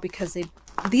give y'all because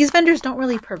these vendors don't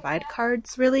really provide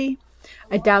cards, really.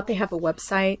 I doubt they have a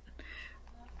website.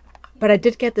 But I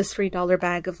did get this $3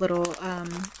 bag of little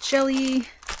jelly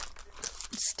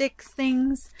stick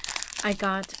things. I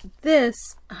got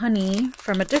this honey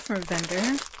from a different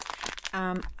vendor.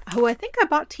 Who I think I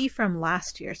bought tea from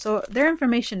last year. So their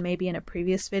information may be in a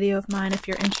previous video of mine if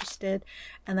you're interested.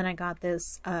 And then I got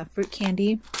this fruit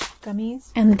candy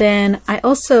gummies. And then I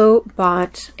also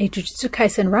bought a Jujutsu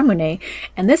Kaisen ramune.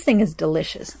 And this thing is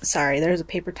delicious. Sorry, there's a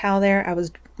paper towel there. I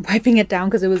was wiping it down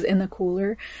because it was in the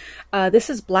cooler. This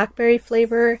is blackberry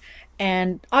flavor.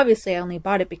 And obviously I only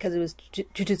bought it because it was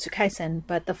Jujutsu Kaisen.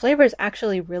 But the flavor is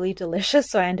actually really delicious.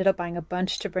 So I ended up buying a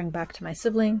bunch to bring back to my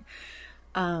sibling.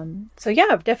 So yeah,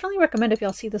 I definitely recommend if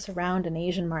y'all see this around an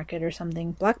Asian market or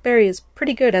something. Blackberry is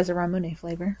pretty good as a ramune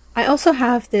flavor. I also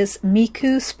have this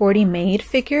Miku Sporty Maid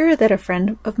figure that a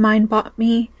friend of mine bought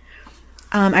me.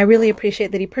 I really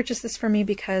appreciate that he purchased this for me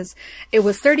because it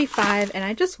was $35 and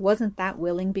I just wasn't that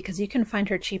willing because you can find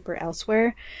her cheaper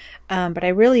elsewhere. But I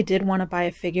really did want to buy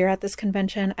a figure at this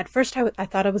convention. At first I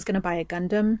thought I was going to buy a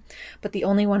Gundam, but the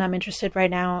only one I'm interested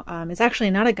right now is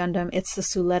actually not a Gundam. It's the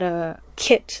Suletta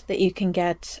kit that you can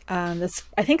get. That's,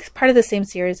 I think, part of the same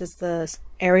series as the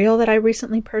Ariel that I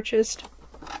recently purchased.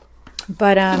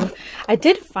 But I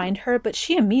did find her, but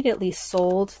she immediately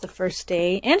sold the first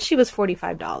day, and she was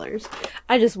 $45.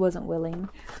 I just wasn't willing.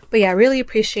 But yeah, I really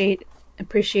appreciated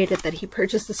that he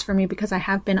purchased this for me because I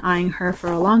have been eyeing her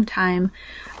for a long time.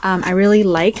 I really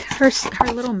like her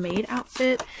little maid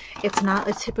outfit. It's not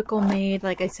a typical maid.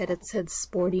 Like I said, it said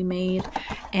sporty maid,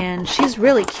 and she's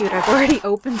really cute. I've already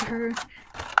opened her.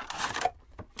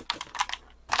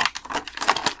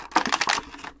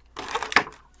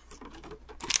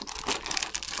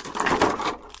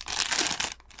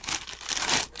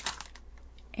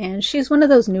 And she's one of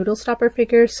those noodle stopper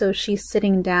figures, so she's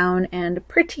sitting down and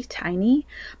pretty tiny.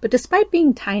 But despite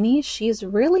being tiny, she's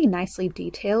really nicely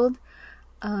detailed.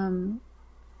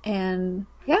 And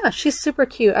yeah, she's super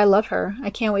cute. I love her.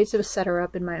 I can't wait to set her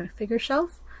up in my figure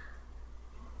shelf.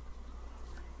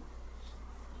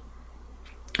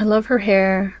 I love her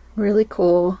hair. Really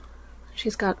cool.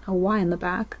 She's got a Y in the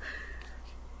back.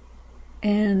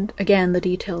 And again, the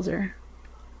details are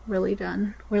really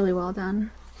done. Really well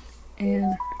done.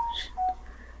 And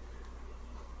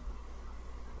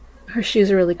her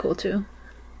shoes are really cool too.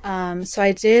 So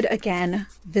I did again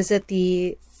visit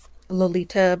the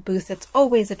Lolita booth that's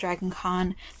always at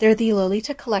DragonCon. They're the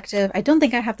Lolita Collective. I don't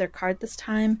think I have their card this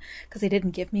time because they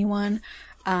didn't give me one.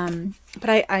 But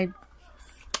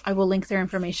I will link their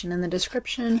information in the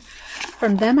description.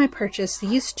 From them I purchased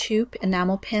these two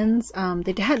enamel pins.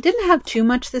 They didn't have too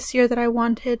much this year that I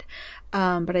wanted.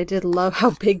 But I did love how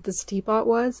big this teapot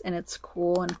was, and it's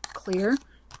cool and clear.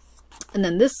 And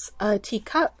then this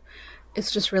teacup is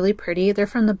just really pretty. They're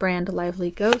from the brand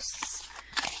Lively Ghosts,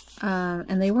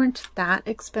 and they weren't that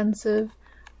expensive.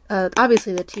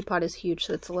 Obviously the teapot is huge,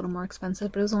 so it's a little more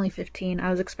expensive, but it was only $15. I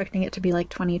was expecting it to be like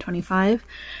 $20, $25,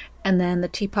 and then the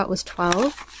teapot was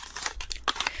 $12.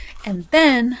 And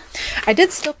then I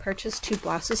did still purchase two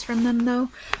blouses from them though,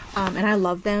 and I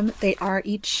love them. They are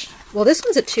each, well, this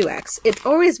one's a 2X. It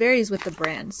always varies with the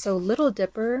brand. So Little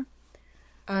Dipper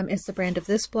is the brand of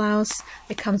this blouse.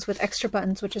 It comes with extra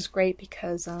buttons, which is great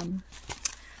because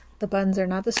the buttons are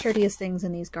not the sturdiest things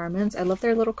in these garments. I love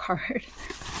their little card.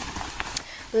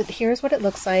 But here's what it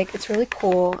looks like. It's really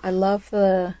cool. I love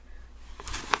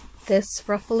this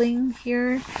ruffling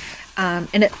here.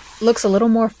 And it looks a little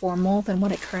more formal than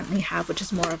what I currently have, which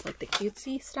is more of like the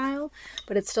cutesy style,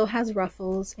 but it still has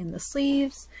ruffles in the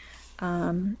sleeves.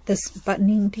 this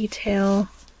buttoning detail.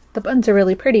 The buttons are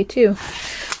really pretty too.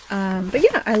 But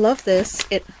yeah, I love this.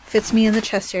 It fits me in the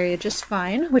chest area just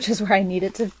fine, which is where I need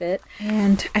it to fit.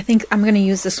 And I think I'm going to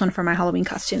use this one for my Halloween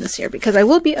costume this year because I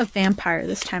will be a vampire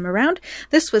this time around.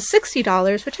 This was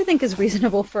 $60, which I think is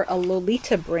reasonable for a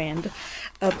Lolita brand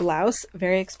blouse.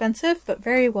 Very expensive, but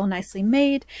very well nicely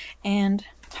made and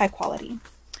high quality.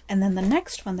 And then the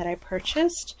next one that I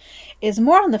purchased is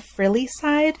more on the frilly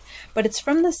side, but it's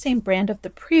from the same brand of the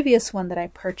previous one that I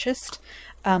purchased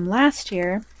last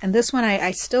year. And this one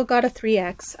I still got a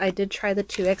 3X. I did try the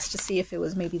 2X to see if it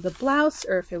was maybe the blouse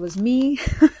or if it was me.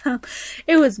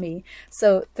 It was me.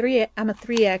 So I'm a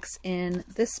 3X in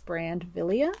this brand,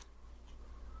 Vilia.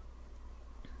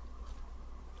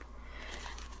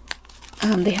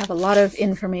 They have a lot of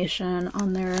information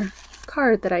on their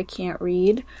card that I can't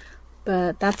read,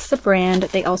 but that's the brand.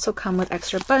 They also come with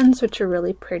extra buttons, which are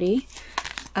really pretty.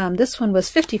 This one was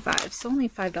 $55, so only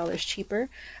 $5 cheaper.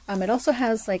 It also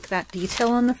has like that detail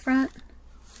on the front.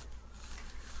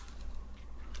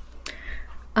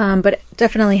 But it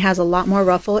definitely has a lot more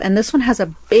ruffle. And this one has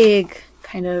a big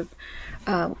kind of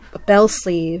bell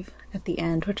sleeve at the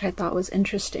end, which I thought was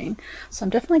interesting. So I'm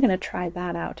definitely going to try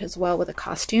that out as well with a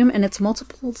costume. And it's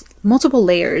multiple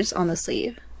layers on the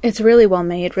sleeve. It's really well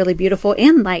made, really beautiful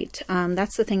and light.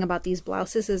 That's the thing about these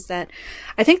blouses is that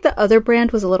I think the other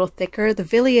brand was a little thicker. The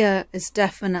Vilia is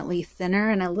definitely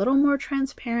thinner and a little more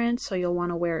transparent, so you'll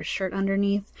want to wear a shirt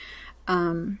underneath.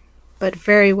 But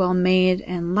very well made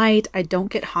and light. I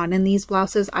don't get hot in these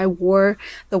blouses. I wore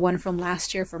the one from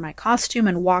last year for my costume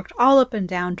and walked all up and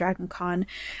down DragonCon,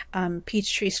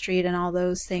 Peachtree Street and all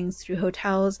those things through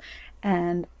hotels.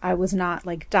 And I was not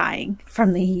like dying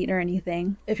from the heat or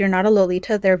anything. If you're not a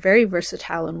Lolita, they're very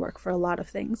versatile and work for a lot of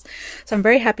things. So I'm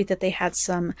very happy that they had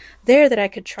some there that I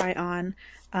could try on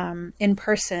in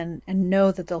person and know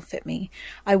that they'll fit me.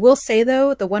 I will say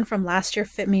though, the one from last year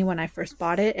fit me when I first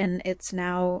bought it and it's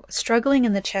now struggling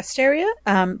in the chest area.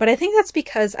 But I think that's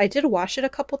because I did wash it a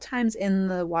couple times in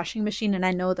the washing machine and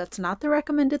I know that's not the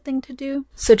recommended thing to do.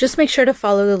 So just make sure to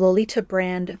follow the Lolita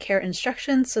brand care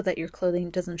instructions so that your clothing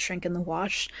doesn't shrink in the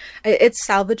wash. It's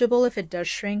salvageable if it does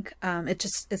shrink.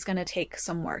 It's going to take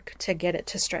some work to get it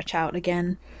to stretch out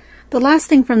again. The last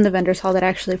thing from the vendor's hall that I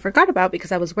actually forgot about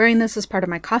because I was wearing this as part of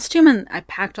my costume and I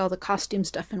packed all the costume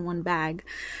stuff in one bag.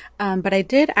 But I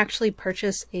did actually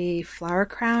purchase a flower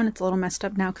crown. It's a little messed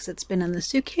up now because it's been in the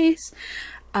suitcase.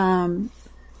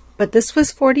 But this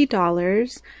was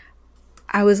 $40.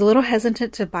 I was a little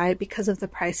hesitant to buy it because of the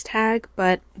price tag,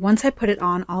 but once I put it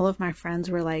on, all of my friends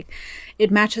were like,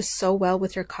 it matches so well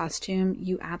with your costume,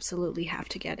 you absolutely have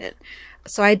to get it.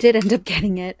 So I did end up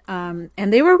getting it, and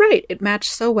they were right. It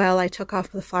matched so well. I took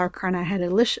off the flower crown I had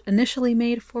initially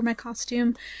made for my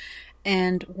costume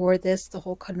and wore this the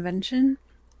whole convention.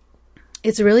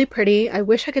 It's really pretty. I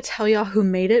wish I could tell y'all who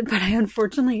made it, but I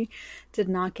unfortunately did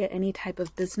not get any type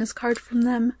of business card from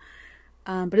them.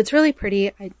 But it's really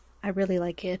pretty. I really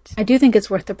like it. I do think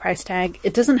it's worth the price tag.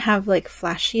 It doesn't have like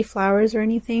flashy flowers or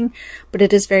anything, but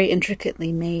it is very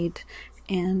intricately made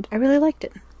and I really liked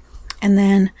it. And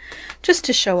then just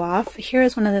to show off, here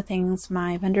is one of the things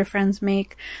my vendor friends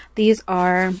make. These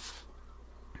are,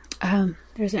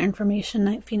 there's an information,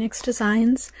 Night Phoenix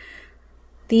Designs.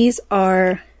 These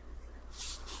are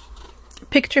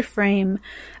picture frame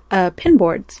pin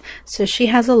boards. So she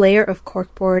has a layer of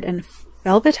corkboard and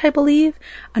velvet, I believe,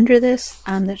 under this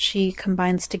that she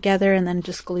combines together and then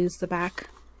just glues the back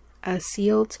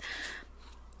sealed.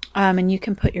 And you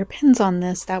can put your pins on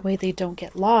this, that way they don't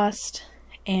get lost.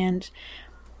 And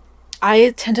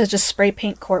I tend to just spray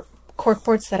paint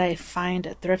corkboards that I find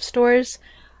at thrift stores.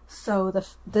 So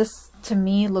this to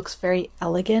me looks very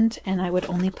elegant and I would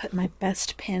only put my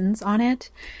best pins on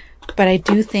it. But I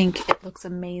do think it looks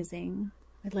amazing.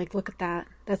 Like, look at that.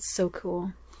 That's so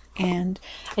cool. And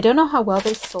I don't know how well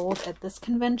they sold at this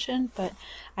convention, but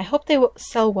I hope they will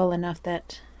sell well enough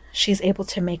that she's able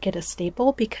to make it a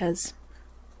staple because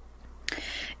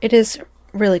it is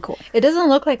really cool. It doesn't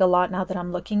look like a lot now that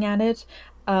I'm looking at it,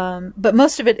 but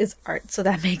most of it is art, so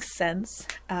that makes sense.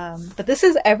 But this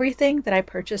is everything that I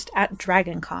purchased at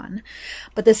DragonCon.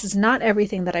 But this is not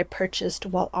everything that I purchased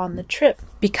while on the trip,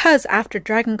 because after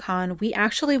DragonCon, we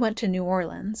actually went to New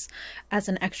Orleans as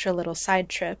an extra little side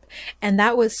trip, and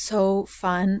that was so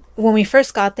fun. When we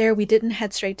first got there, we didn't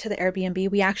head straight to the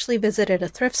Airbnb. We actually visited a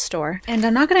thrift store, and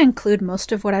I'm not going to include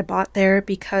most of what I bought there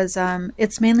because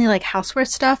it's mainly like houseware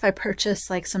stuff. I purchased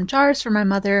like some jars for my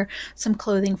mother, some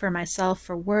clothing for myself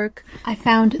for work, I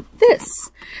found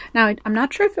this. Now, I'm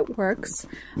not sure if it works,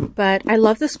 but I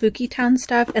love the Spooky Town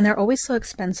stuff, and they're always so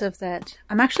expensive that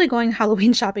I'm actually going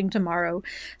Halloween shopping tomorrow.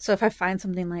 So if I find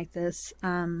something like this,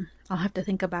 I'll have to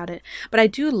think about it. But I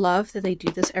do love that they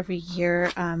do this every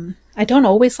year. I don't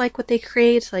always like what they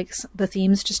create, like the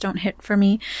themes just don't hit for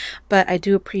me, but I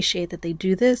do appreciate that they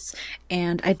do this,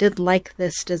 and I did like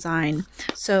this design.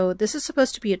 So this is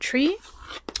supposed to be a tree,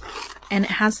 and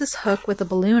it has this hook with a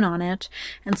balloon on it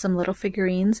and some little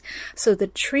figurines. So the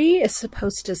tree is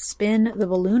supposed to spin the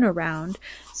balloon around.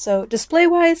 So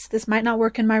display-wise, this might not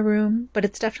work in my room, but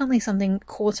it's definitely something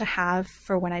cool to have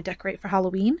for when I decorate for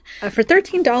Halloween. For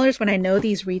 $13, when I know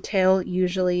these retail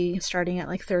usually starting at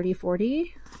like $30,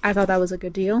 $40, I thought that was a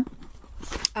good deal.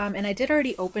 And I did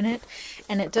already open it,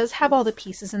 and it does have all the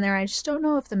pieces in there. I just don't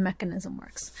know if the mechanism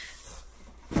works.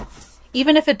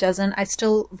 Even if it doesn't, I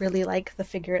still really like the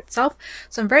figure itself,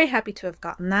 so I'm very happy to have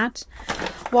gotten that.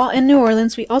 While in New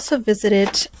Orleans, we also visited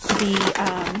the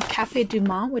Café du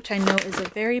Mont, which I know is a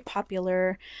very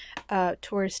popular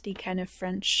touristy kind of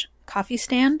French coffee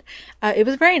stand. It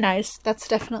was very nice. That's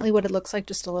definitely what it looks like,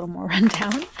 just a little more run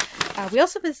down. We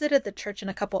also visited the church and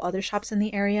a couple other shops in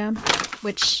the area,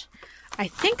 which I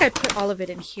think I put all of it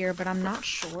in here, but I'm not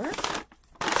sure.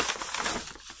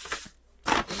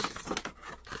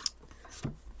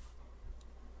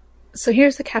 So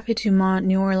here's the Café du Mont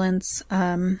New Orleans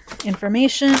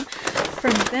information.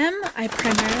 From them, I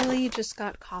primarily just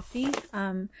got coffee.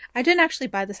 I didn't actually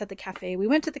buy this at the cafe. We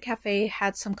went to the cafe,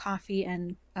 had some coffee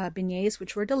and beignets,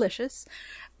 which were delicious.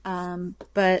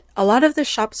 But a lot of the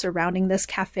shops surrounding this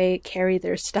cafe carry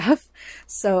their stuff.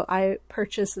 So I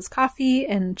purchased this coffee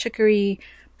and chicory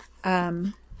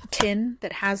tin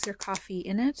that has their coffee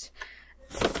in it.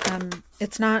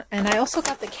 It's not, and I also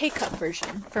got the K-cup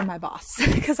version for my boss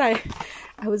because I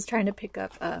was trying to pick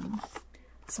up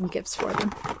some gifts for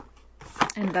them,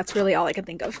 and that's really all I could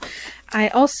think of. I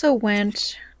also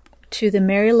went to the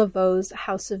Mary Laveau's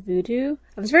House of Voodoo.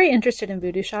 I was very interested in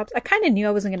voodoo shops. I kind of knew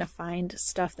I wasn't going to find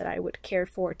stuff that I would care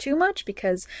for too much,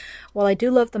 because while I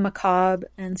do love the macabre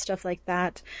and stuff like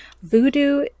that,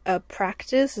 voodoo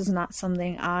practice is not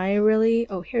something I really...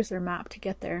 Oh, here's their map to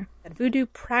get there. Voodoo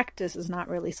practice is not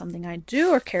really something I do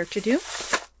or care to do.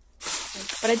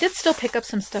 But I did still pick up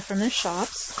some stuff from the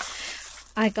shops.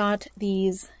 I got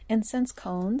these incense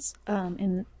cones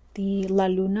in the La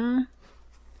Luna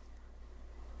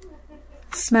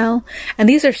smell, and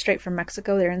these are straight from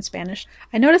Mexico. They're in Spanish.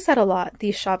 I noticed that a lot.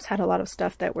 These shops had a lot of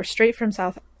stuff that were straight from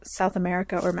South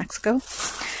America or Mexico.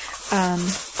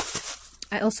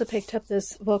 I also picked up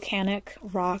this volcanic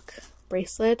rock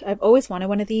bracelet. I've always wanted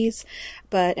one of these,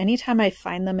 but anytime I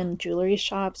find them in jewelry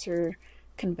shops or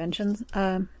conventions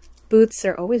booths,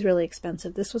 they're always really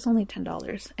expensive. This was only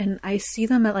 $10, and I see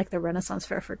them at like the Renaissance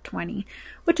Fair for $20,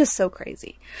 which is so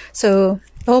crazy. So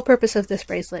the whole purpose of this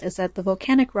bracelet is that the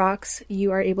volcanic rocks,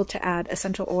 you are able to add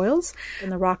essential oils,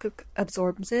 and the rock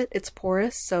absorbs it. It's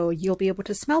porous, so you'll be able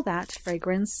to smell that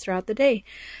fragrance throughout the day.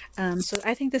 So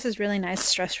I think this is really nice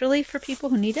stress relief for people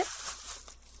who need it.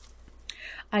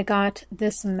 I got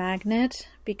this magnet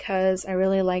because I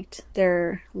really liked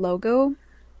their logo.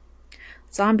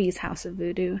 Zombies House of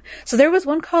Voodoo. So there was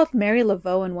one called Mary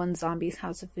Laveau and one Zombies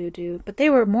House of Voodoo, but they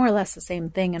were more or less the same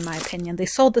thing in my opinion. They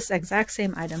sold the exact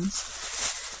same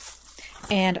items.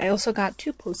 And I also got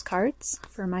 2 postcards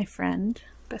for my friend,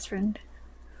 best friend.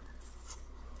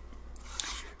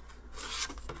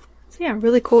 So yeah,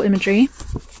 really cool imagery.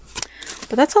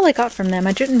 But that's all I got from them.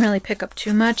 I didn't really pick up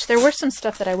too much. There were some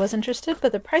stuff that I was interested,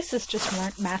 but the prices just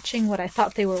weren't matching what I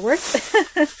thought they were worth.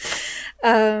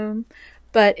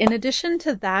 But in addition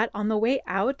to that, on the way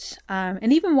out,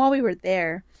 and even while we were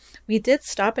there, we did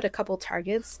stop at a couple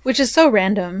Targets, which is so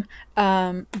random.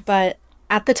 But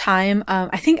at the time,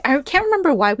 I can't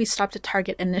remember why we stopped at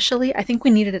Target initially. I think we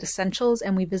needed essentials,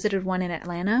 and we visited one in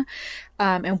Atlanta.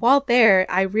 And while there,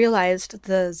 I realized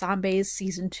the Zombies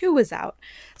Season 2 was out.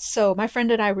 So my friend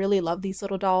and I really love these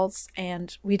little dolls,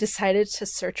 and we decided to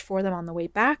search for them on the way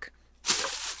back.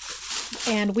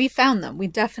 And we found them. We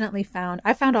definitely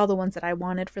I found all the ones that I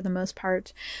wanted for the most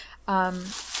part.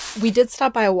 We did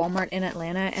stop by a Walmart in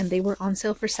Atlanta, and they were on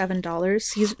sale for $7.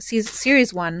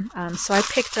 Series 1. So I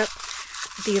picked up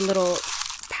the little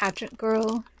pageant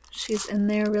girl. She's in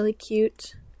there, really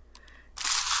cute.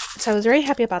 So I was very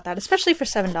happy about that, especially for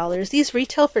 $7. These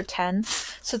retail for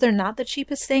 $10, so they're not the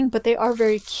cheapest thing, but they are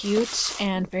very cute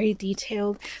and very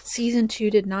detailed. Season 2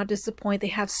 did not disappoint. They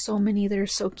have so many that are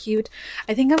so cute.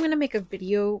 I think I'm going to make a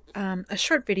video, a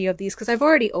short video of these, because I've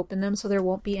already opened them, so there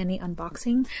won't be any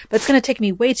unboxing. But it's going to take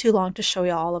me way too long to show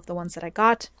you all of the ones that I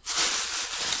got.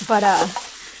 But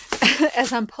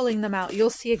as I'm pulling them out, you'll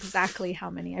see exactly how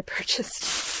many I purchased.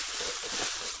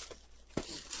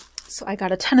 So I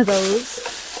got a ton of those.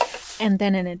 And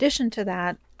then in addition to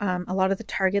that, a lot of the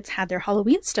Targets had their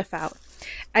Halloween stuff out.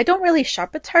 I don't really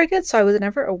shop at Target, so I was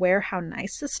never aware how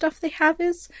nice the stuff they have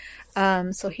is.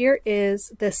 So here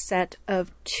is this set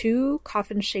of 2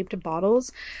 coffin-shaped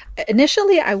bottles.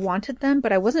 Initially, I wanted them,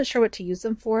 but I wasn't sure what to use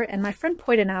them for, and my friend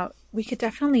pointed out we could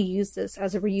definitely use this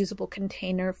as a reusable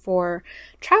container for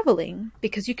traveling,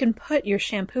 because you can put your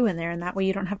shampoo in there, and that way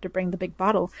you don't have to bring the big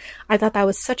bottle. I thought that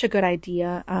was such a good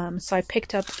idea, so I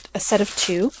picked up a set of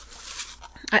 2.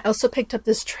 I also picked up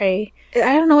this tray.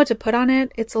 I don't know what to put on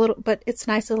it. It's a little, but it's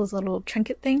nice. It was a little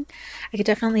trinket thing. I could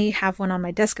definitely have one on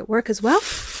my desk at work as well.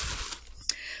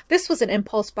 This was an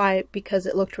impulse buy because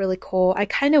it looked really cool. I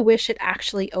kind of wish it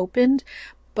actually opened,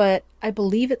 but I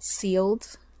believe it's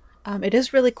sealed. It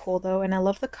is really cool though, and I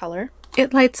love the color.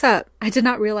 It lights up. I did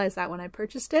not realize that when I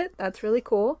purchased it. That's really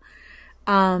cool.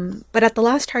 But at the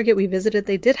last Target we visited,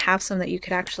 they did have some that you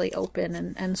could actually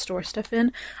open and store stuff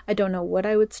in. I don't know what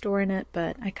I would store in it,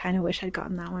 but I kind of wish I'd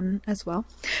gotten that one as well.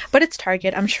 But it's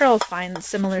Target. I'm sure I'll find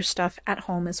similar stuff at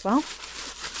home as well.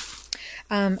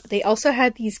 They also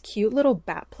had these cute little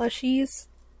bat plushies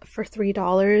for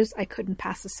 $3. I couldn't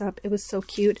pass this up. It was so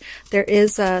cute. There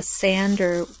is a sand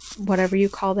or whatever you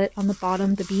call it on the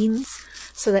bottom, the beans,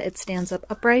 so that it stands up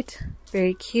upright.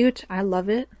 Very cute. I love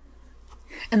it.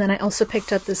 And then I also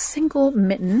picked up this single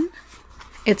mitten.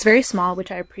 It's very small,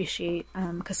 which I appreciate,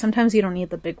 because sometimes you don't need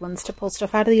the big ones to pull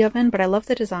stuff out of the oven, but I love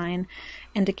the design.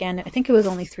 And again, I think it was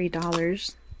only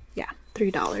 $3. Yeah,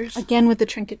 $3. Again, with the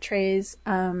trinket trays,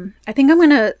 I think I'm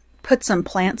going to put some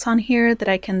plants on here that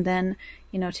I can then,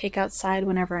 you know, take outside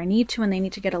whenever I need to, and they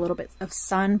need to get a little bit of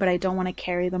sun, but I don't want to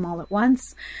carry them all at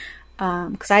once.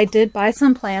 Because I did buy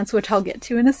some plants, which I'll get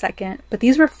to in a second, but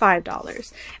these were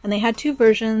 $5. And they had 2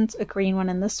 versions, a green one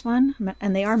and this one,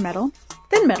 and they are metal.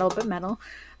 Thin metal, but metal.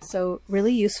 So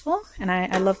really useful, and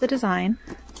I love the design.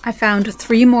 I found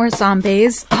 3 more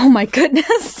zombies. Oh my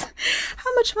goodness!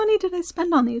 How much money did I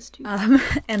spend on these 2?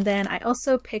 And then I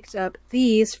also picked up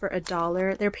these for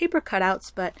 $1. They're paper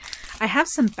cutouts, but I have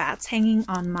some bats hanging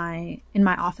on in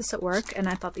my office at work, and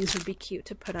I thought these would be cute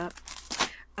to put up.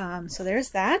 So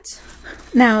there's that.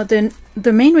 Now, the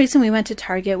main reason we went to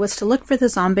Target was to look for the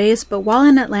zombies, but while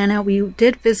in Atlanta, we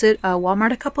did visit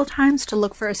Walmart a couple times to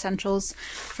look for essentials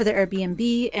for the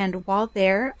Airbnb, and while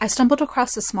there, I stumbled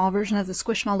across a small version of the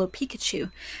Squishmallow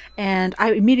Pikachu, and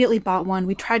I immediately bought one.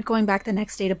 We tried going back the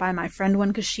next day to buy my friend one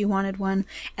because she wanted one,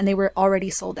 and they were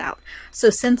already sold out. So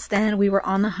since then, we were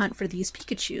on the hunt for these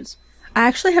Pikachus. I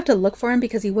actually have to look for him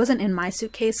because he wasn't in my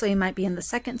suitcase, so he might be in the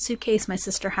second suitcase my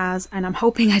sister has, and I'm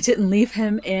hoping I didn't leave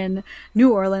him in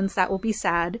New Orleans. That will be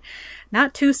sad.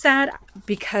 Not too sad,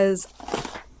 because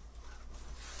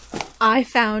I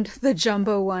found the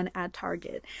jumbo one at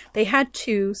Target. They had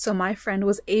 2, so my friend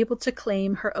was able to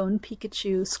claim her own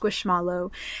Pikachu Squishmallow,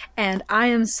 and I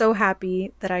am so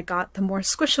happy that I got the more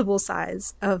squishable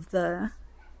size of the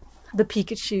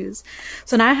Pikachus.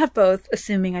 So now I have both,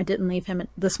 assuming I didn't leave him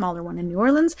the smaller one in New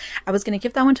Orleans. I was going to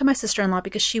give that one to my sister-in-law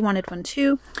because she wanted one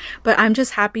too, but I'm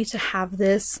just happy to have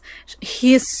this.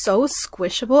 He is so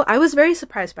squishable. I was very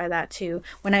surprised by that too.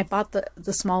 When I bought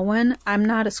the small one, I'm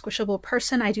not a squishable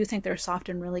person. I do think they're soft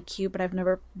and really cute, but I've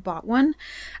never bought one.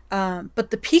 But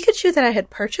the Pikachu that I had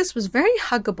purchased was very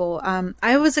huggable.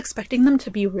 I was expecting them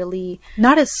to be really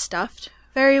not as stuffed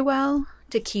very well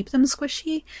to keep them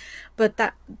squishy, but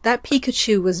that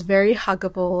Pikachu was very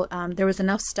huggable. There was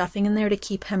enough stuffing in there to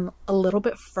keep him a little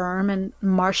bit firm and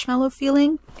marshmallow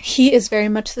feeling. He is very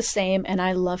much the same, and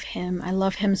I love him. I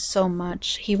love him so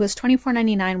much. He was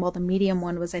 $24.99 while the medium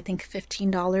one was, I think,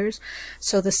 $15.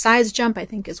 So the size jump, I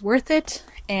think, is worth it,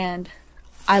 and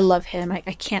I love him. I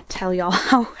can't tell y'all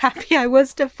how happy I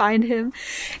was to find him.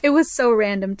 It was so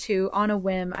random too. On a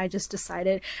whim, I just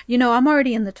decided, you know, I'm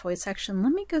already in the toy section.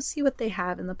 Let me go see what they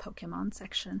have in the Pokemon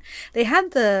section. They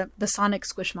had the Sonic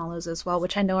Squishmallows as well,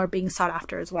 which I know are being sought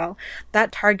after as well.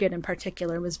 That Target in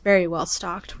particular was very well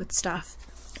stocked with stuff,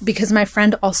 because my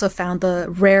friend also found the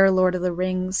rare Lord of the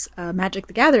Rings Magic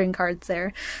the Gathering cards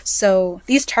there. So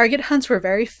these Target hunts were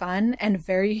very fun and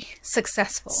very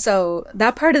successful. So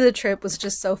that part of the trip was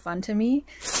just so fun to me.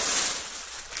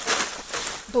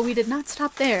 But we did not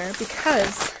stop there,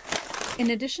 because in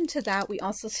addition to that, we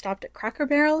also stopped at Cracker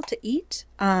Barrel to eat.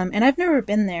 And I've never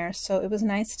been there, so it was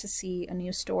nice to see a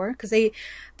new store, because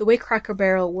the way Cracker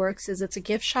Barrel works is it's a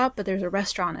gift shop, but there's a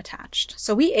restaurant attached.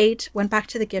 So we ate, went back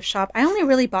to the gift shop. I only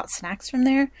really bought snacks from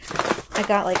there. I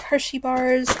got like Hershey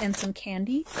bars and some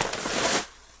candy.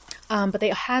 But they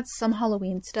had some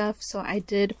Halloween stuff, so I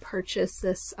did purchase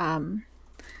this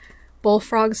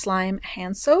bullfrog slime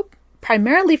hand soap,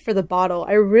 primarily for the bottle.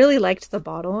 I really liked the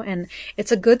bottle, and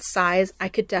it's a good size. I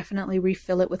could definitely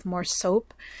refill it with more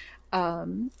soap.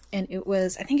 And it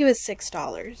was, I think it was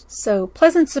 $6. So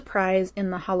pleasant surprise in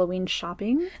the Halloween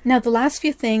shopping. Now the last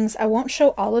few things, I won't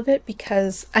show all of it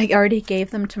because I already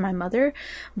gave them to my mother,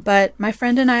 but my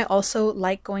friend and I also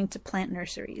like going to plant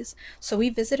nurseries. So we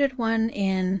visited one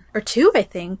or two, I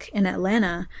think, in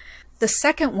Atlanta. The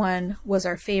second one was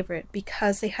our favorite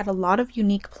because they had a lot of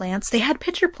unique plants. They had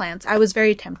pitcher plants. I was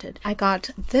very tempted. I got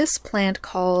this plant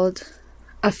called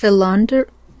a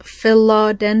Philodendron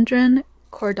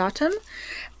cordatum.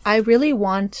 I really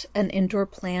want an indoor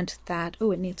plant that,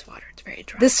 oh, it needs water. It's very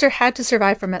dry. This had to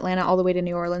survive from Atlanta all the way to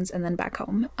New Orleans and then back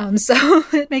home. So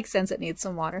it makes sense it needs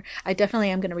some water. I definitely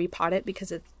am going to repot it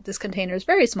because this container is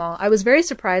very small. I was very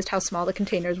surprised how small the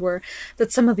containers were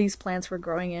that some of these plants were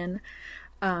growing in.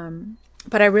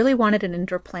 But I really wanted an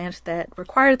indoor plant that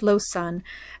required low sun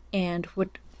and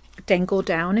would dangle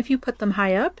down if you put them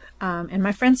high up. And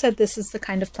my friend said this is the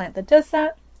kind of plant that does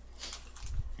that.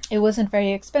 It wasn't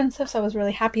very expensive, so I was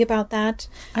really happy about that.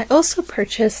 I also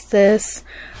purchased this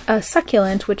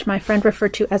succulent, which my friend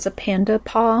referred to as a panda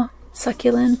paw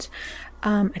succulent.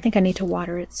 I think I need to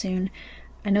water it soon.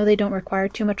 I know they don't require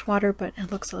too much water, but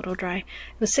it looks a little dry.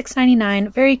 It was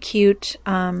 $6.99, very cute,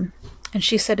 and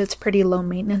she said it's pretty low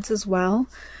maintenance as well.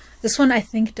 This one I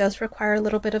think does require a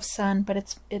little bit of sun, but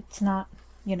it's not,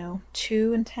 you know,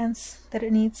 too intense that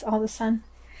it needs all the sun.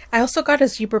 I also got a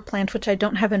zebra plant, which I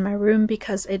don't have in my room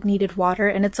because it needed water,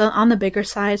 and it's on the bigger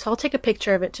side, so I'll take a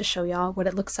picture of it to show y'all what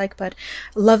it looks like, but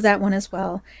I love that one as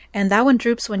well. And that one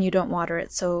droops when you don't water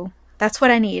it, so that's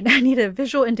what I need. I need a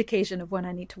visual indication of when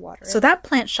I need to water it. So that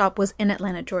plant shop was in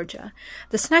Atlanta, Georgia.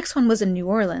 This next one was in New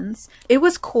Orleans. It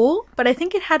was cool, but I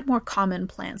think it had more common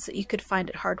plants that you could find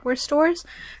at hardware stores.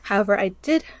 However, I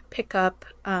did pick up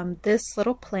this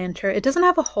little planter. It doesn't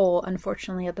have a hole,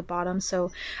 unfortunately, at the bottom,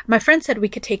 so my friend said we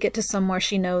could take it to somewhere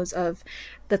she knows of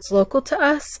that's local to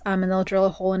us, and they'll drill a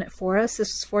hole in it for us. This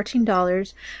is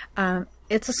 $14.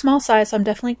 It's a small size, so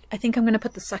I think I'm going to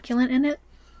put the succulent in it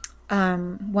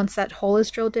once that hole is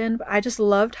drilled in. But I just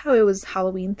loved how it was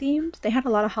Halloween themed. They had a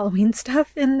lot of Halloween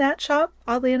stuff in that shop,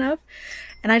 oddly enough,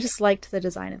 and I just liked the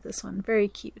design of this one. Very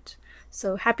cute.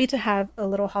 So happy to have a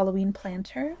little Halloween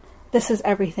planter. This is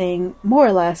everything, more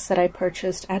or less, that I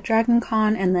purchased at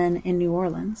DragonCon and then in New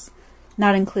Orleans.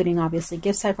 Not including, obviously,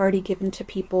 gifts I've already given to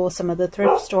people, some of the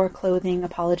thrift store clothing.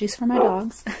 Apologies for my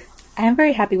dogs. I am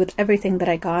very happy with everything that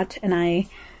I got, and I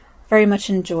very much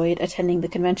enjoyed attending the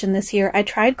convention this year. I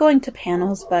tried going to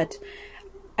panels, but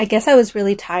I guess I was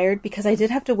really tired because I did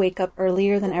have to wake up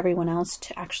earlier than everyone else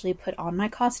to actually put on my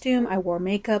costume. I wore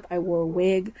makeup, I wore a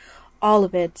wig, all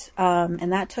of it,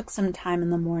 and that took some time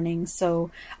in the morning, so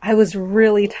I was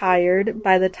really tired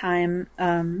by the time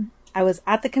I was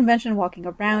at the convention walking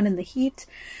around in the heat,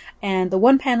 and the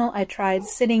one panel I tried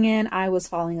sitting in, I was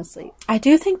falling asleep. I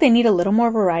do think they need a little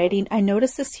more variety. I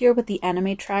noticed this year with the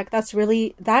anime track, that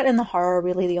and the horror are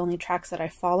really the only tracks that I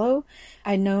follow.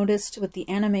 I noticed with the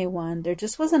anime one, there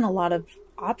just wasn't a lot of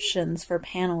options for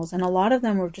panels, and a lot of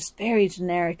them were just very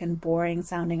generic and boring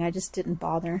sounding. I just didn't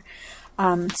bother.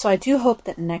 So I do hope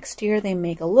that next year they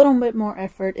make a little bit more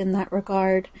effort in that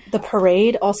regard. The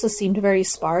parade also seemed very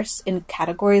sparse in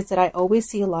categories that I always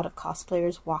see a lot of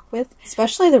cosplayers walk with.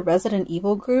 Especially the Resident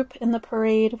Evil group in the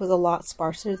parade was a lot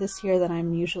sparser this year than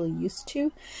I'm usually used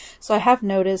to. So I have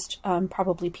noticed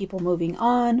probably people moving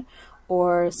on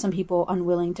or some people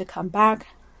unwilling to come back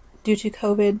due to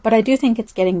COVID. But I do think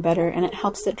it's getting better, and it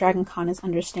helps that DragonCon is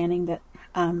understanding that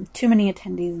too many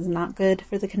attendees is not good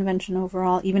for the convention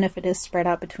overall, even if it is spread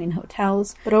out between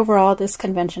hotels. But overall, this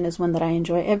convention is one that I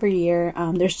enjoy every year.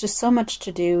 There's just so much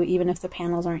to do, even if the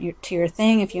panels aren't to your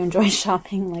thing. If you enjoy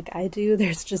shopping like I do,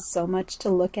 there's just so much to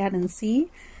look at and see.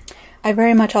 I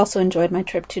very much also enjoyed my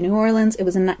trip to New Orleans. It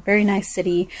was a very nice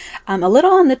city. A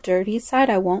little on the dirty side,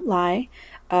 I won't lie.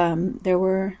 There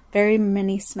were very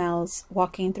many smells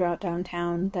walking throughout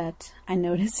downtown that I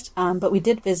noticed, but we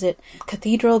did visit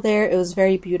Cathedral there. It was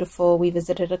very beautiful. We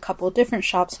visited a couple of different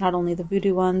shops, not only the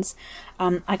voodoo ones.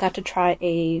 I got to try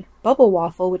a bubble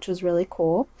waffle, which was really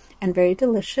cool and very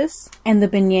delicious, and the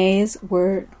beignets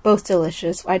were both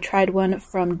delicious. I tried one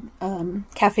from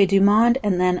Café du Monde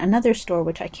and then another store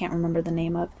which I can't remember the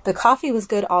name of. The coffee was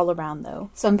good all around though,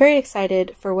 so I'm very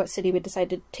excited for what city we decide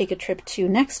to take a trip to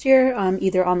next year,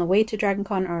 either on the way to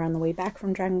DragonCon or on the way back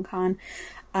from DragonCon.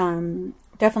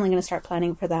 Definitely going to start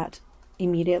planning for that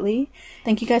immediately.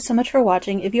 Thank you guys so much for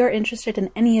watching. If you are interested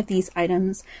in any of these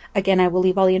items, again, I will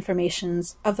leave all the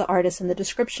informations of the artists in the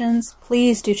descriptions.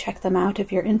 Please do check them out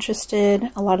if you're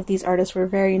interested. A lot of these artists were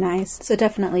very nice, so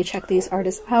definitely check these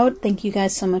artists out. Thank you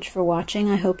guys so much for watching.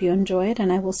 I hope you enjoyed,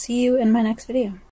 and I will see you in my next video.